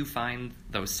 how do you find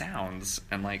those sounds,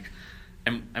 and like,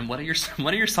 and what are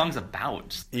your songs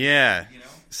about? Yeah.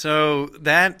 So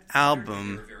that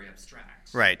album. They're very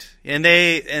abstract. Right,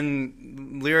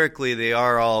 and lyrically, they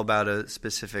are all about a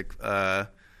specific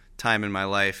time in my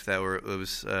life that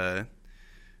was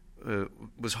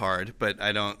hard. But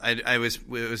it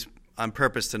was on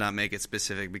purpose to not make it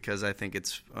specific, because I think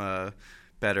it's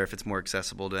better if it's more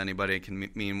accessible to anybody. It can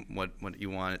mean what you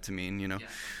want it to mean, you know.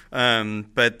 Yeah.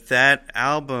 But that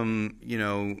album, you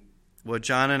know. What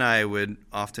John and I would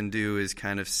often do is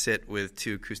kind of sit with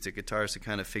two acoustic guitars to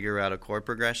kind of figure out a chord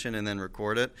progression and then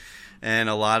record it. And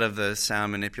a lot of the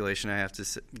sound manipulation, I have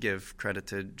to give credit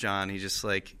to John.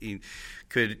 He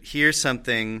could hear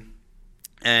something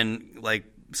and like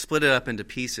split it up into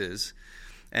pieces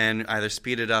and either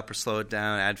speed it up or slow it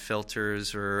down, add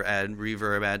filters or add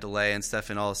reverb, add delay and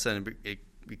stuff, and all of a sudden it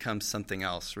becomes something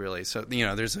else, really. So, you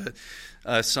know, there's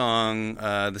a song,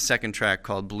 the second track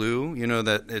called Blue, you know,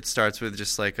 that it starts with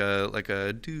just like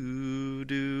a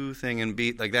do thing and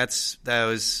beat. Like that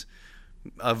was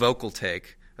a vocal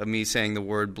take of me saying the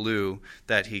word blue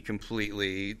that he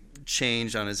completely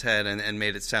changed on his head and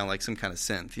made it sound like some kind of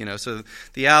synth, you know. So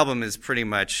the album is pretty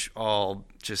much all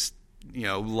just, you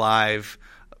know, live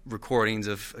recordings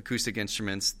of acoustic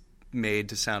instruments made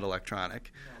to sound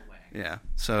electronic. Yeah.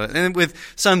 So, and with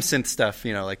some synth stuff,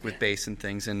 you know, like with bass and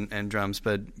things and drums,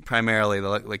 but primarily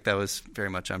like that was very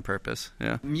much on purpose.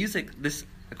 Yeah. Music.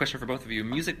 A question for both of you.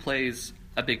 Music plays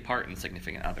a big part in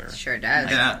Significant Other. Sure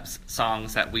does. Yeah.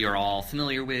 Songs that we are all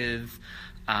familiar with.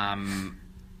 I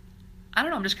don't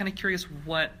know. I'm just kind of curious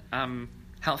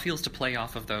how it feels to play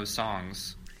off of those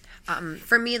songs.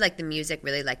 For me, like the music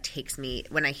really like takes me,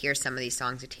 when I hear some of these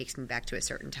songs, it takes me back to a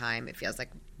certain time. It feels like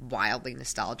wildly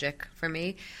nostalgic for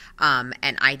me.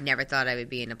 And I never thought I would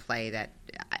be in a play that,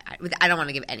 I don't want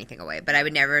to give anything away, but I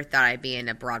would never thought I'd be in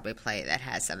a Broadway play that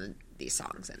has some of these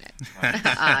songs in it.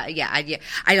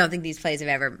 I don't think these plays have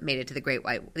ever made it to the Great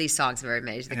White, these songs have ever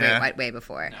made it to the Great White Way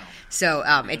before. No. So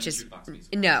it's just, it's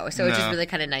just No. really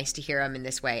kind of nice to hear them in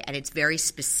this way. And it's very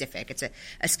specific. It's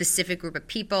a specific group of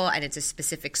people, and it's a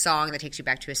specific song that takes you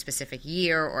back to a specific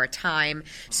year or a time.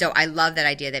 So I love that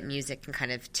idea that music can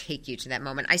kind of take you to that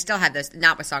moment. I still have those,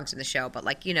 not with songs in the show, but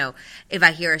like, you know, if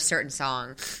I hear a certain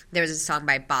song, there was a song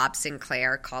by Bob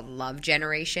Sinclair called Love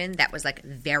Generation that was like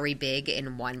very big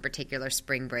in one particular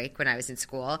spring break when I was in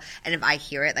school. And if I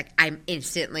hear it, like I'm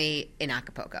instantly in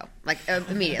Acapulco, like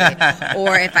immediately.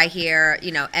 Or if I hear,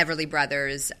 you know, Everly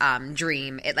Brothers,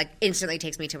 Dream, it like instantly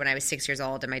takes me to when I was 6 years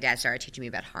old and my dad started teaching me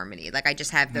about harmony. Like I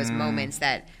just have those moments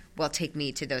that will take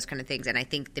me to those kind of things. And I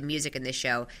think the music in this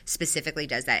show specifically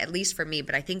does that, at least for me.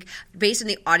 But I think based on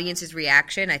the audience's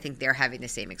reaction, I think they're having the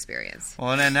same experience.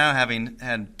 Well, and now having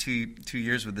had two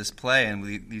years with this play and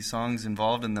these songs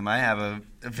involved in them, I have a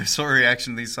visceral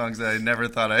reaction to these songs that I never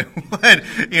thought I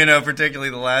would. You know,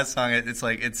 particularly the last song. It's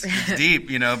like it's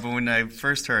deep, you know. But when I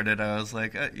first heard it, I was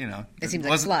like, you know, It seems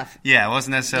like fluff. Yeah, it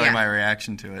wasn't necessarily Yeah. my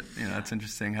reaction to it. You know, it's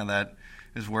interesting how that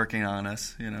is working on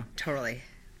us. You know. Totally.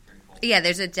 Yeah,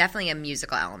 there's definitely a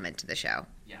musical element to the show.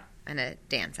 Yeah. And a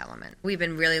dance element. We've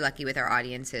been really lucky with our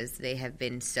audiences. They have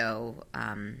been so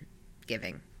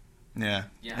giving. Yeah.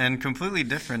 Yeah. And completely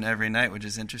different every night, which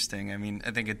is interesting. I mean,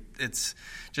 I think it's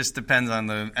just depends on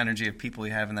the energy of people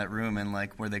you have in that room and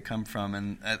like where they come from,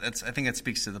 and I think it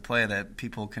speaks to the play that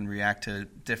people can react to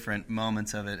different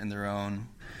moments of it in their own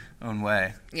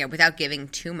way. Yeah, without giving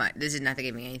too much. This is not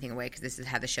giving anything away because this is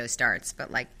how the show starts. But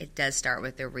like, it does start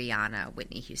with the Rihanna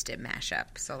Whitney Houston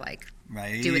mashup. So like,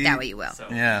 Right. do with that what you will. So,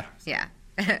 Yeah. Yeah.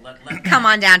 let- Come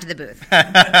on down to the booth.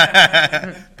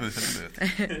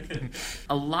 Booth in the booth.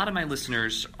 A lot of my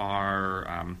listeners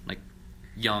are like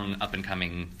young,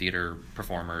 up-and-coming theater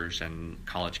performers and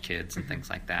college kids and things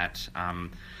like that.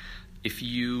 If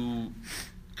you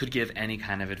could give any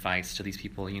kind of advice to these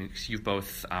people, you've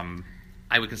both,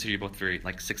 I would consider you both very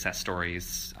like success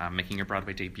stories, making your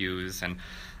Broadway debuts and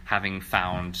having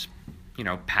found,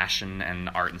 passion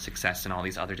and art and success in all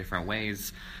these other different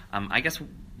ways. I guess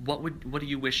what do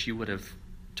you wish you would have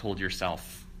told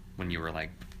yourself when you were like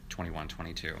 21,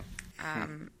 22?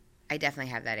 I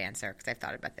definitely have that answer because I've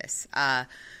thought about this.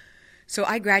 So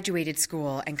I graduated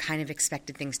school and kind of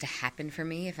expected things to happen for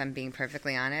me, if I'm being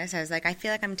perfectly honest. I was like, I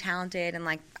feel like I'm talented and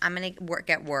like I'm going to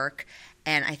get work.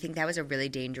 And I think that was a really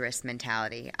dangerous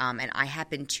mentality. And I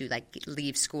happened to like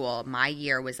leave school. My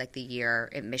year was like the year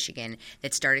in Michigan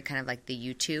that started kind of like the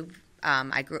YouTube.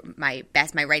 My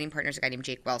writing partner is a guy named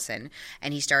Jake Wilson,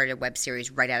 and he started a web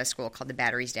series right out of school called The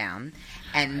Batteries Down.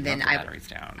 And then Batteries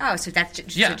Down. Oh, so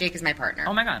so Jake is my partner.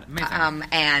 Oh my God, amazing.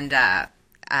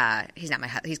 He's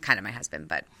not he's kind of my husband,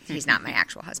 but he's not my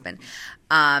actual husband.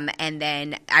 And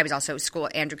then I was also at school,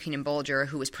 Andrew Keenan Bolger,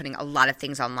 who was putting a lot of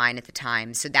things online at the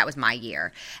time. So that was my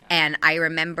year. And I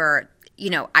remember,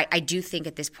 I do think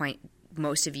at this point,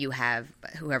 most of you have,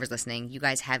 whoever's listening, you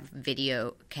guys have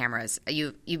video cameras.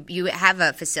 You have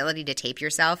a facility to tape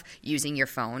yourself using your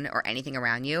phone or anything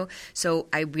around you. So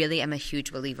I really am a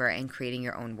huge believer in creating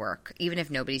your own work. Even if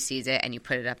nobody sees it and you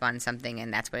put it up on something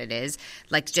and that's what it is,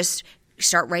 like just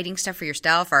start writing stuff for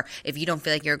yourself. Or if you don't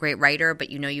feel like you're a great writer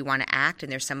but you want to act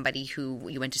and there's somebody who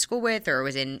you went to school with or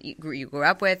you grew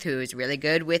up with who is really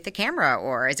good with the camera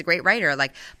or is a great writer,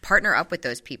 like partner up with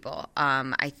those people.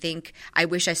 I think I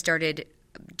wish I started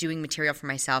doing material for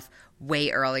myself way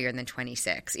earlier than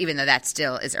 26, even though that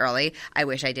still is early. I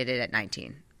wish I did it at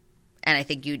 19. And I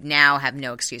think you now have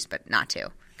no excuse but not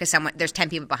to, because there's 10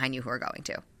 people behind you who are going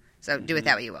to. So do with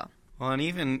that what you will. Well, and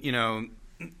even,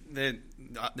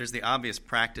 there's the obvious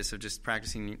practice of just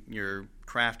practicing your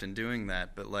craft and doing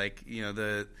that, but like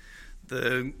the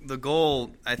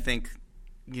goal, I think,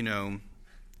 this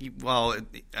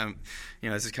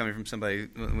is coming from somebody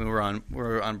when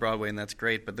we're on Broadway, and that's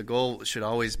great, but the goal should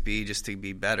always be just to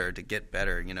be better, to get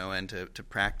better, and to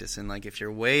practice. And like if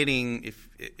you're waiting,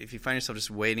 if you find yourself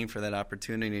just waiting for that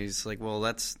opportunity, it's like, well,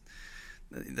 that's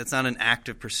not an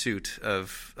active pursuit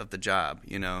of the job,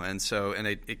 and so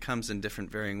it comes in different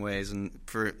varying ways. And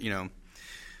for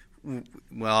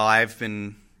I've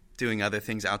been doing other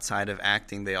things outside of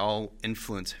acting. They all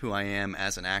influence who I am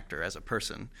as an actor, as a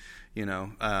person,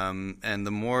 and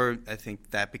the more I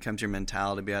think that becomes your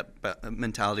mentality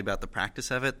about the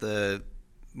practice of it, the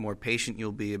more patient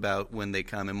you'll be about when they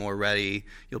come, and more ready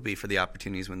you'll be for the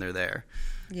opportunities when they're there.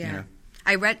 Yeah,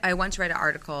 I once read an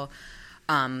article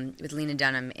with Lena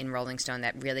Dunham in Rolling Stone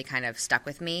that really kind of stuck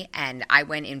with me, and I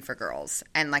went in for Girls,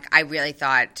 and like I really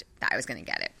thought that I was going to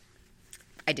get it.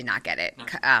 I did not get it.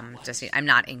 I'm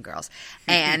not in Girls,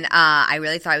 and I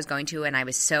really thought I was going to, and I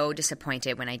was so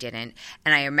disappointed when I didn't.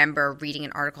 And I remember reading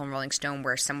an article in Rolling Stone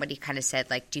where somebody kind of said,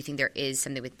 like, do you think there is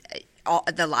something with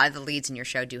a lot of the leads in your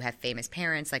show do have famous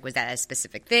parents? Like, was that a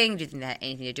specific thing? Do you think that had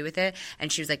anything to do with it?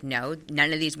 And she was like, no,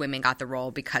 none of these women got the role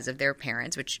because of their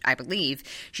parents, which I believe.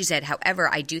 She said, however,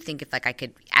 I do think if like I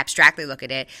could abstractly look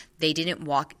at it, they didn't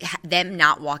them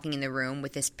not walking in the room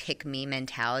with this pick me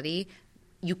mentality,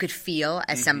 you could feel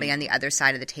as somebody on the other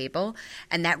side of the table.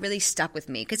 And that really stuck with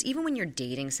me. Because even when you're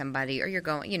dating somebody or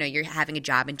you're having a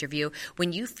job interview,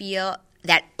 when you feel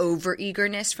that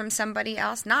over-eagerness from somebody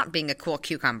else, not being a cool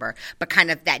cucumber, but kind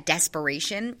of that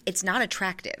desperation, it's not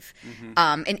attractive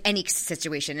in any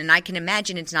situation. And I can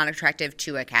imagine it's not attractive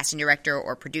to a casting director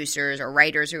or producers or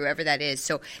writers or whoever that is.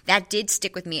 So that did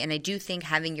stick with me. And I do think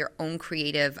having your own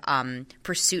creative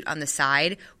pursuit on the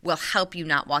side will help you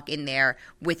not walk in there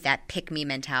with that pick-me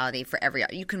mentality for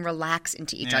you can relax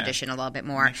into each audition a little bit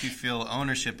more. It makes you feel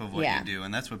ownership of what you do.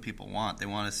 And that's what people want. They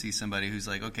want to see somebody who's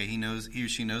like, okay, he or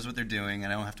she knows what they're doing, and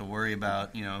I don't have to worry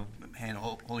about,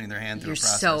 holding their hand through a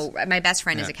process. My best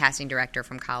friend is a casting director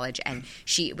from college, and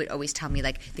she would always tell me,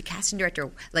 like, the casting director,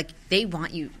 like, they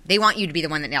want you to be the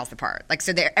one that nails the part. Like,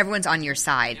 so everyone's on your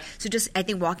side. So just, I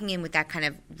think walking in with that kind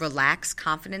of relaxed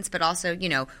confidence, but also,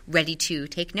 ready to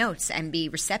take notes and be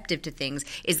receptive to things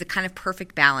is the kind of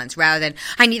perfect balance, rather than,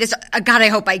 I need this, God, I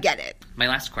hope I get it. My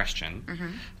last question.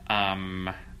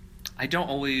 I don't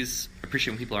always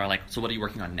appreciate when people are like, so what are you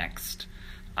working on next?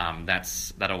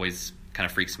 That always kind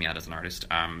of freaks me out as an artist.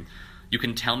 You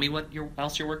can tell me what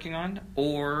else you're working on,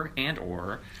 or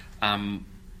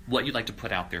what you'd like to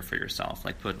put out there for yourself.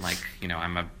 Like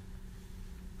I'm a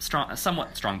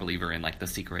somewhat strong believer in like The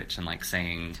Secret and like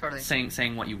saying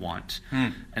what you want.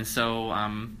 And so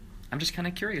I'm just kind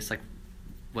of curious, like,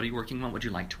 what are you working on? What would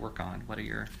you like to work on? What are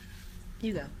your...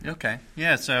 You go. Okay.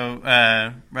 Yeah, so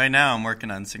right now I'm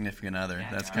working on Significant Other.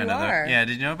 That's kind You of are? Yeah,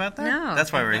 did you know about that? No.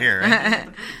 That's why we're here, right?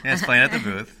 Yeah, it's playing at the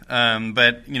booth.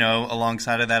 But,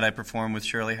 alongside of that, I perform with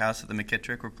Shirley House at the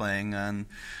McKittrick. We're playing on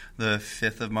the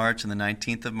 5th of March and the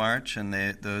 19th of March, and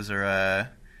those are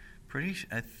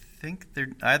I think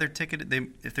they're either ticketed.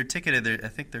 If they're ticketed, I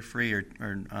think they're free or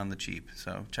on the cheap,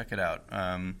 so check it out.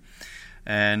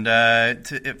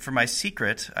 For my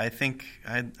secret, I think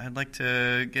I'd like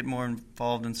to get more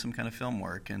involved in some kind of film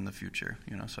work in the future.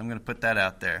 So I'm going to put that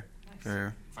out there. Nice. For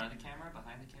In front of the camera,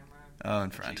 behind the camera? Oh,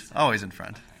 in front. Always in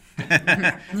front.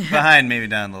 Behind, maybe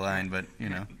down the line, but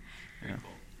Yeah.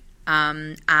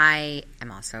 I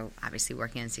am also obviously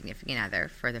working on Significant Other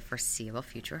for the foreseeable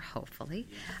future, hopefully.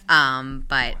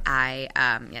 But I,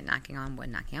 knocking on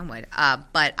wood.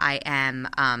 But I am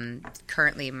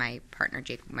currently my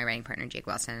writing partner Jake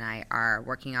Wilson and I are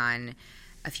working on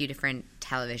a few different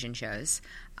television shows.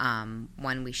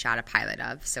 One we shot a pilot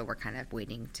of, so we're kind of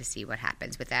waiting to see what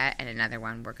happens with that, and another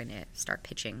one we're going to start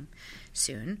pitching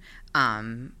soon.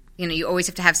 You always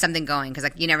have to have something going because,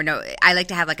 you never know. I like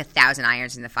to have 1,000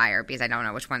 irons in the fire because I don't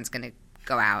know which one's going to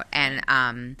go out.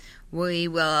 And we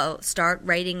will start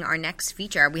writing our next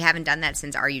feature. We haven't done that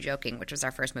since Are You Joking, which was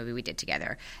our first movie we did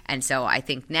together. And so I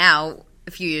think now,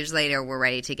 a few years later, we're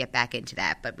ready to get back into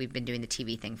that. But we've been doing the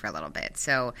TV thing for a little bit.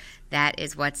 So that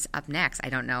is what's up next. I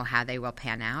don't know how they will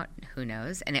pan out. Who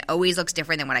knows? And it always looks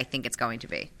different than what I think it's going to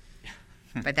be.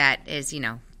 But that is,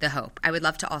 the hope. I would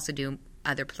love to also do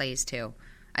other plays, too.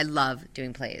 I love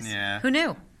doing plays. Yeah. Who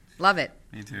knew? Love it.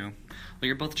 Me too. Well,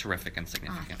 you're both terrific and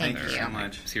significant. Thank Other. you so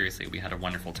much. Seriously, we had a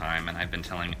wonderful time, and I've been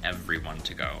telling everyone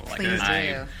to go. Please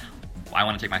do. I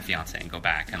want to take my fiance and go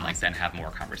back and then have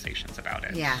more conversations about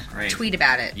it. Yeah. Great. Tweet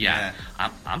about it. Yeah.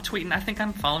 I'm tweeting. I think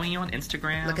I'm following you on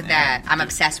Instagram. Look at that. I'm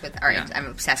obsessed with Yeah. I'm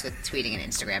obsessed with tweeting and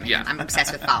Instagram. Yeah. I'm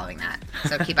obsessed with following that.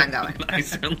 So keep on going. I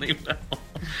certainly will.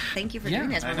 Thank you for Yeah,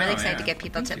 doing this. We're I really know, excited to get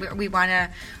people to. We want to.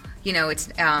 It's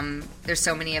there's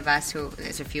so many of us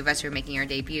there's a few of us who are making our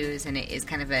debuts, and it is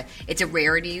kind of it's a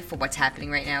rarity for what's happening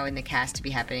right now in the cast to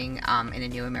be happening in a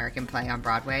new American play on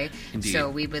Broadway. Indeed. So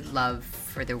we would love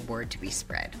for the word to be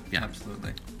spread. Yeah.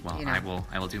 Absolutely. Well,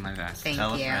 I will do my best. Thank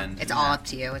Tell a you. friend. It's Yeah. all up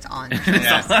to you. It's all in your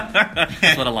Yeah.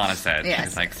 That's what Alana said. Yes.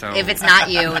 She's like, so If it's not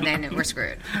you, then we're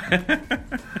screwed.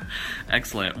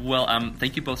 Excellent. Well,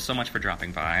 thank you both so much for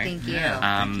dropping by. Thank you.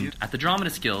 Thank you. At the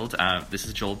Dramatist Guild, this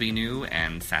is Joel B. New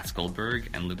and Sats Goldberg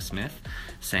and Luke Smith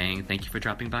saying thank you for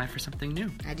dropping by for something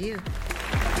new. I do.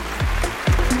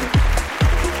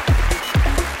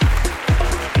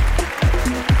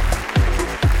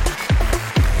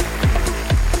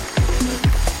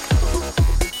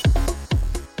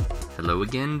 Hello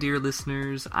again, dear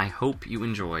listeners. I hope you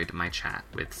enjoyed my chat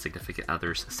with Significant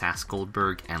Others Sats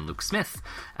Goldberg and Luke Smith,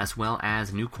 as well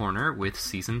as New Corner with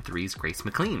Season 3's Grace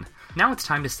McLean. Now it's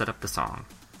time to set up the song.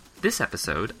 This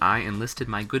episode, I enlisted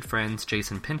my good friends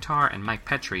Jason Pintar and Mike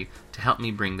Petrie to help me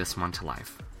bring this one to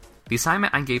life. The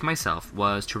assignment I gave myself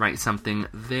was to write something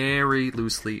very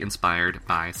loosely inspired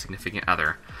by Significant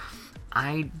Other.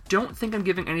 I don't think I'm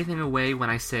giving anything away when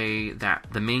I say that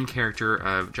the main character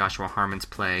of Joshua Harmon's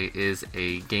play is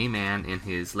a gay man in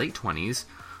his late 20s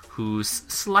whose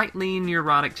slightly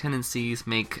neurotic tendencies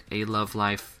make a love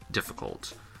life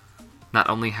difficult. Not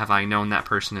only have I known that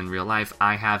person in real life,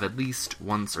 I have at least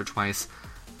once or twice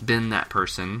been that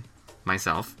person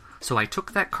myself. So I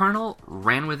took that kernel,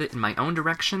 ran with it in my own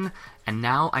direction, and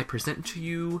now I present to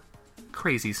you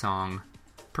Crazy Song,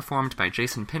 performed by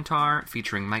Jason Pintar,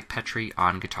 featuring Mike Petrie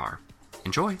on guitar.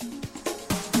 Enjoy!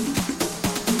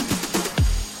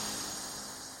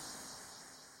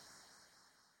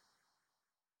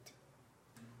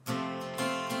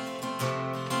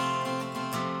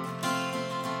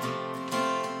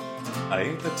 I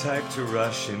ain't the type to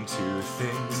rush into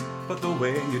things, but the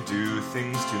way you do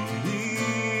things to me,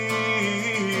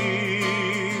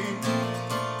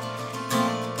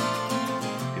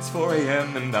 it's 4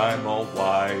 a.m. and I'm all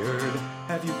wired.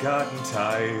 Have you gotten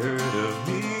tired of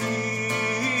me?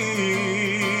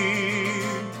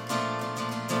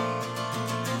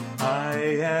 I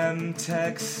am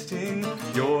texting,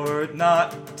 you're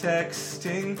not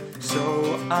texting,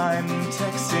 so I'm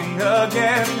texting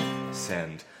again.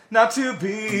 Send. Not to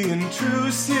be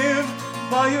intrusive,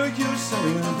 why are you so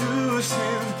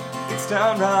elusive? It's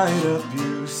downright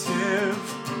abusive.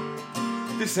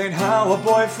 This ain't how a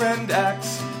boyfriend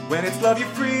acts. When it's love you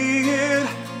free it,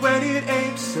 when it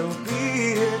ain't so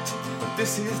be it. But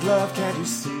this is love, can't you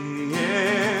see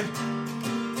it?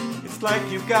 It's like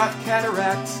you've got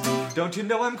cataracts. Don't you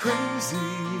know I'm crazy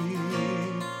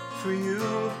for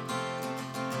you?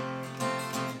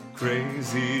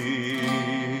 crazy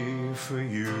for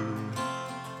you.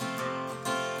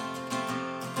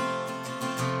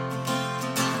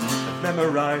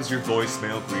 Memorize your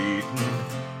voicemail greeting.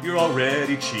 You're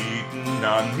already cheating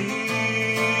on me.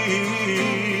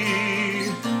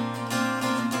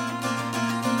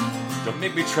 Don't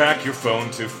make me track your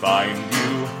phone to find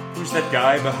you. Who's that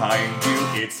guy behind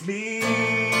you? It's me.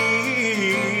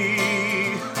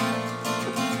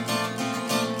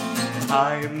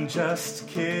 I'm just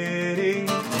kidding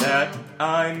that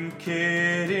I'm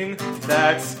kidding.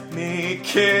 That's me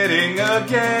kidding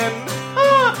again.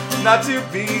 Not to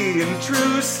be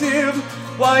intrusive.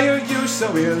 Why are you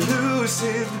so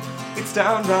elusive? It's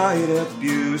downright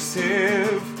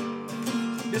abusive.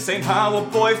 This ain't how a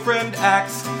boyfriend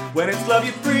acts. When it's love,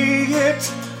 you free it.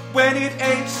 When it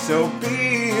ain't, so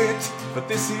be it. But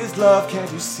this is love,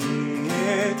 can't you see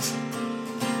it?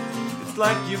 It's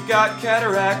like you've got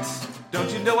cataracts. Don't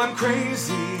you know I'm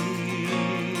crazy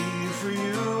for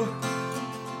you?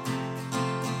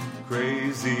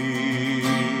 Crazy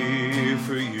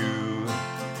for you.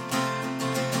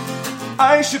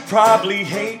 I should probably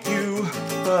hate you,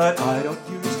 but I don't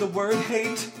use the word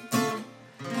hate.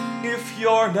 If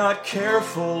you're not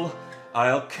careful,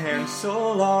 I'll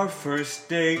cancel our first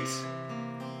date.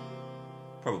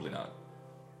 Probably not.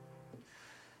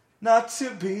 Not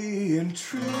to be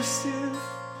intrusive.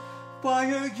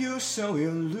 Why are you so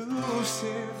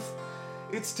elusive?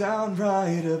 It's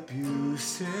downright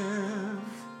abusive.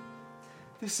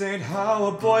 This ain't how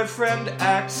a boyfriend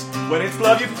acts. When it's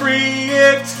love, you free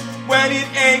it. When it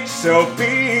ain't, so be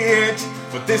it.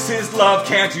 But this is love,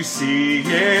 can't you see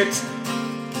it?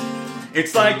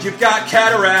 It's like you've got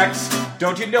cataracts.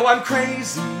 Don't you know I'm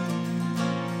crazy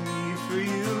for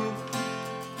you?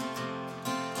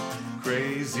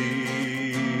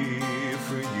 Crazy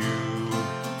for you.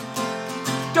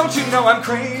 Don't you know I'm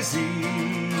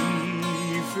crazy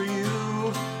for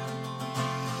you?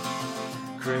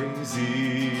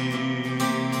 Crazy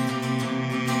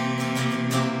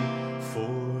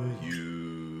for you.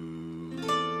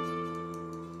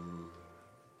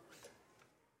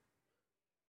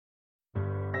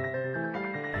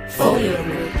 Folio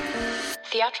Room.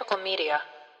 Theatrical media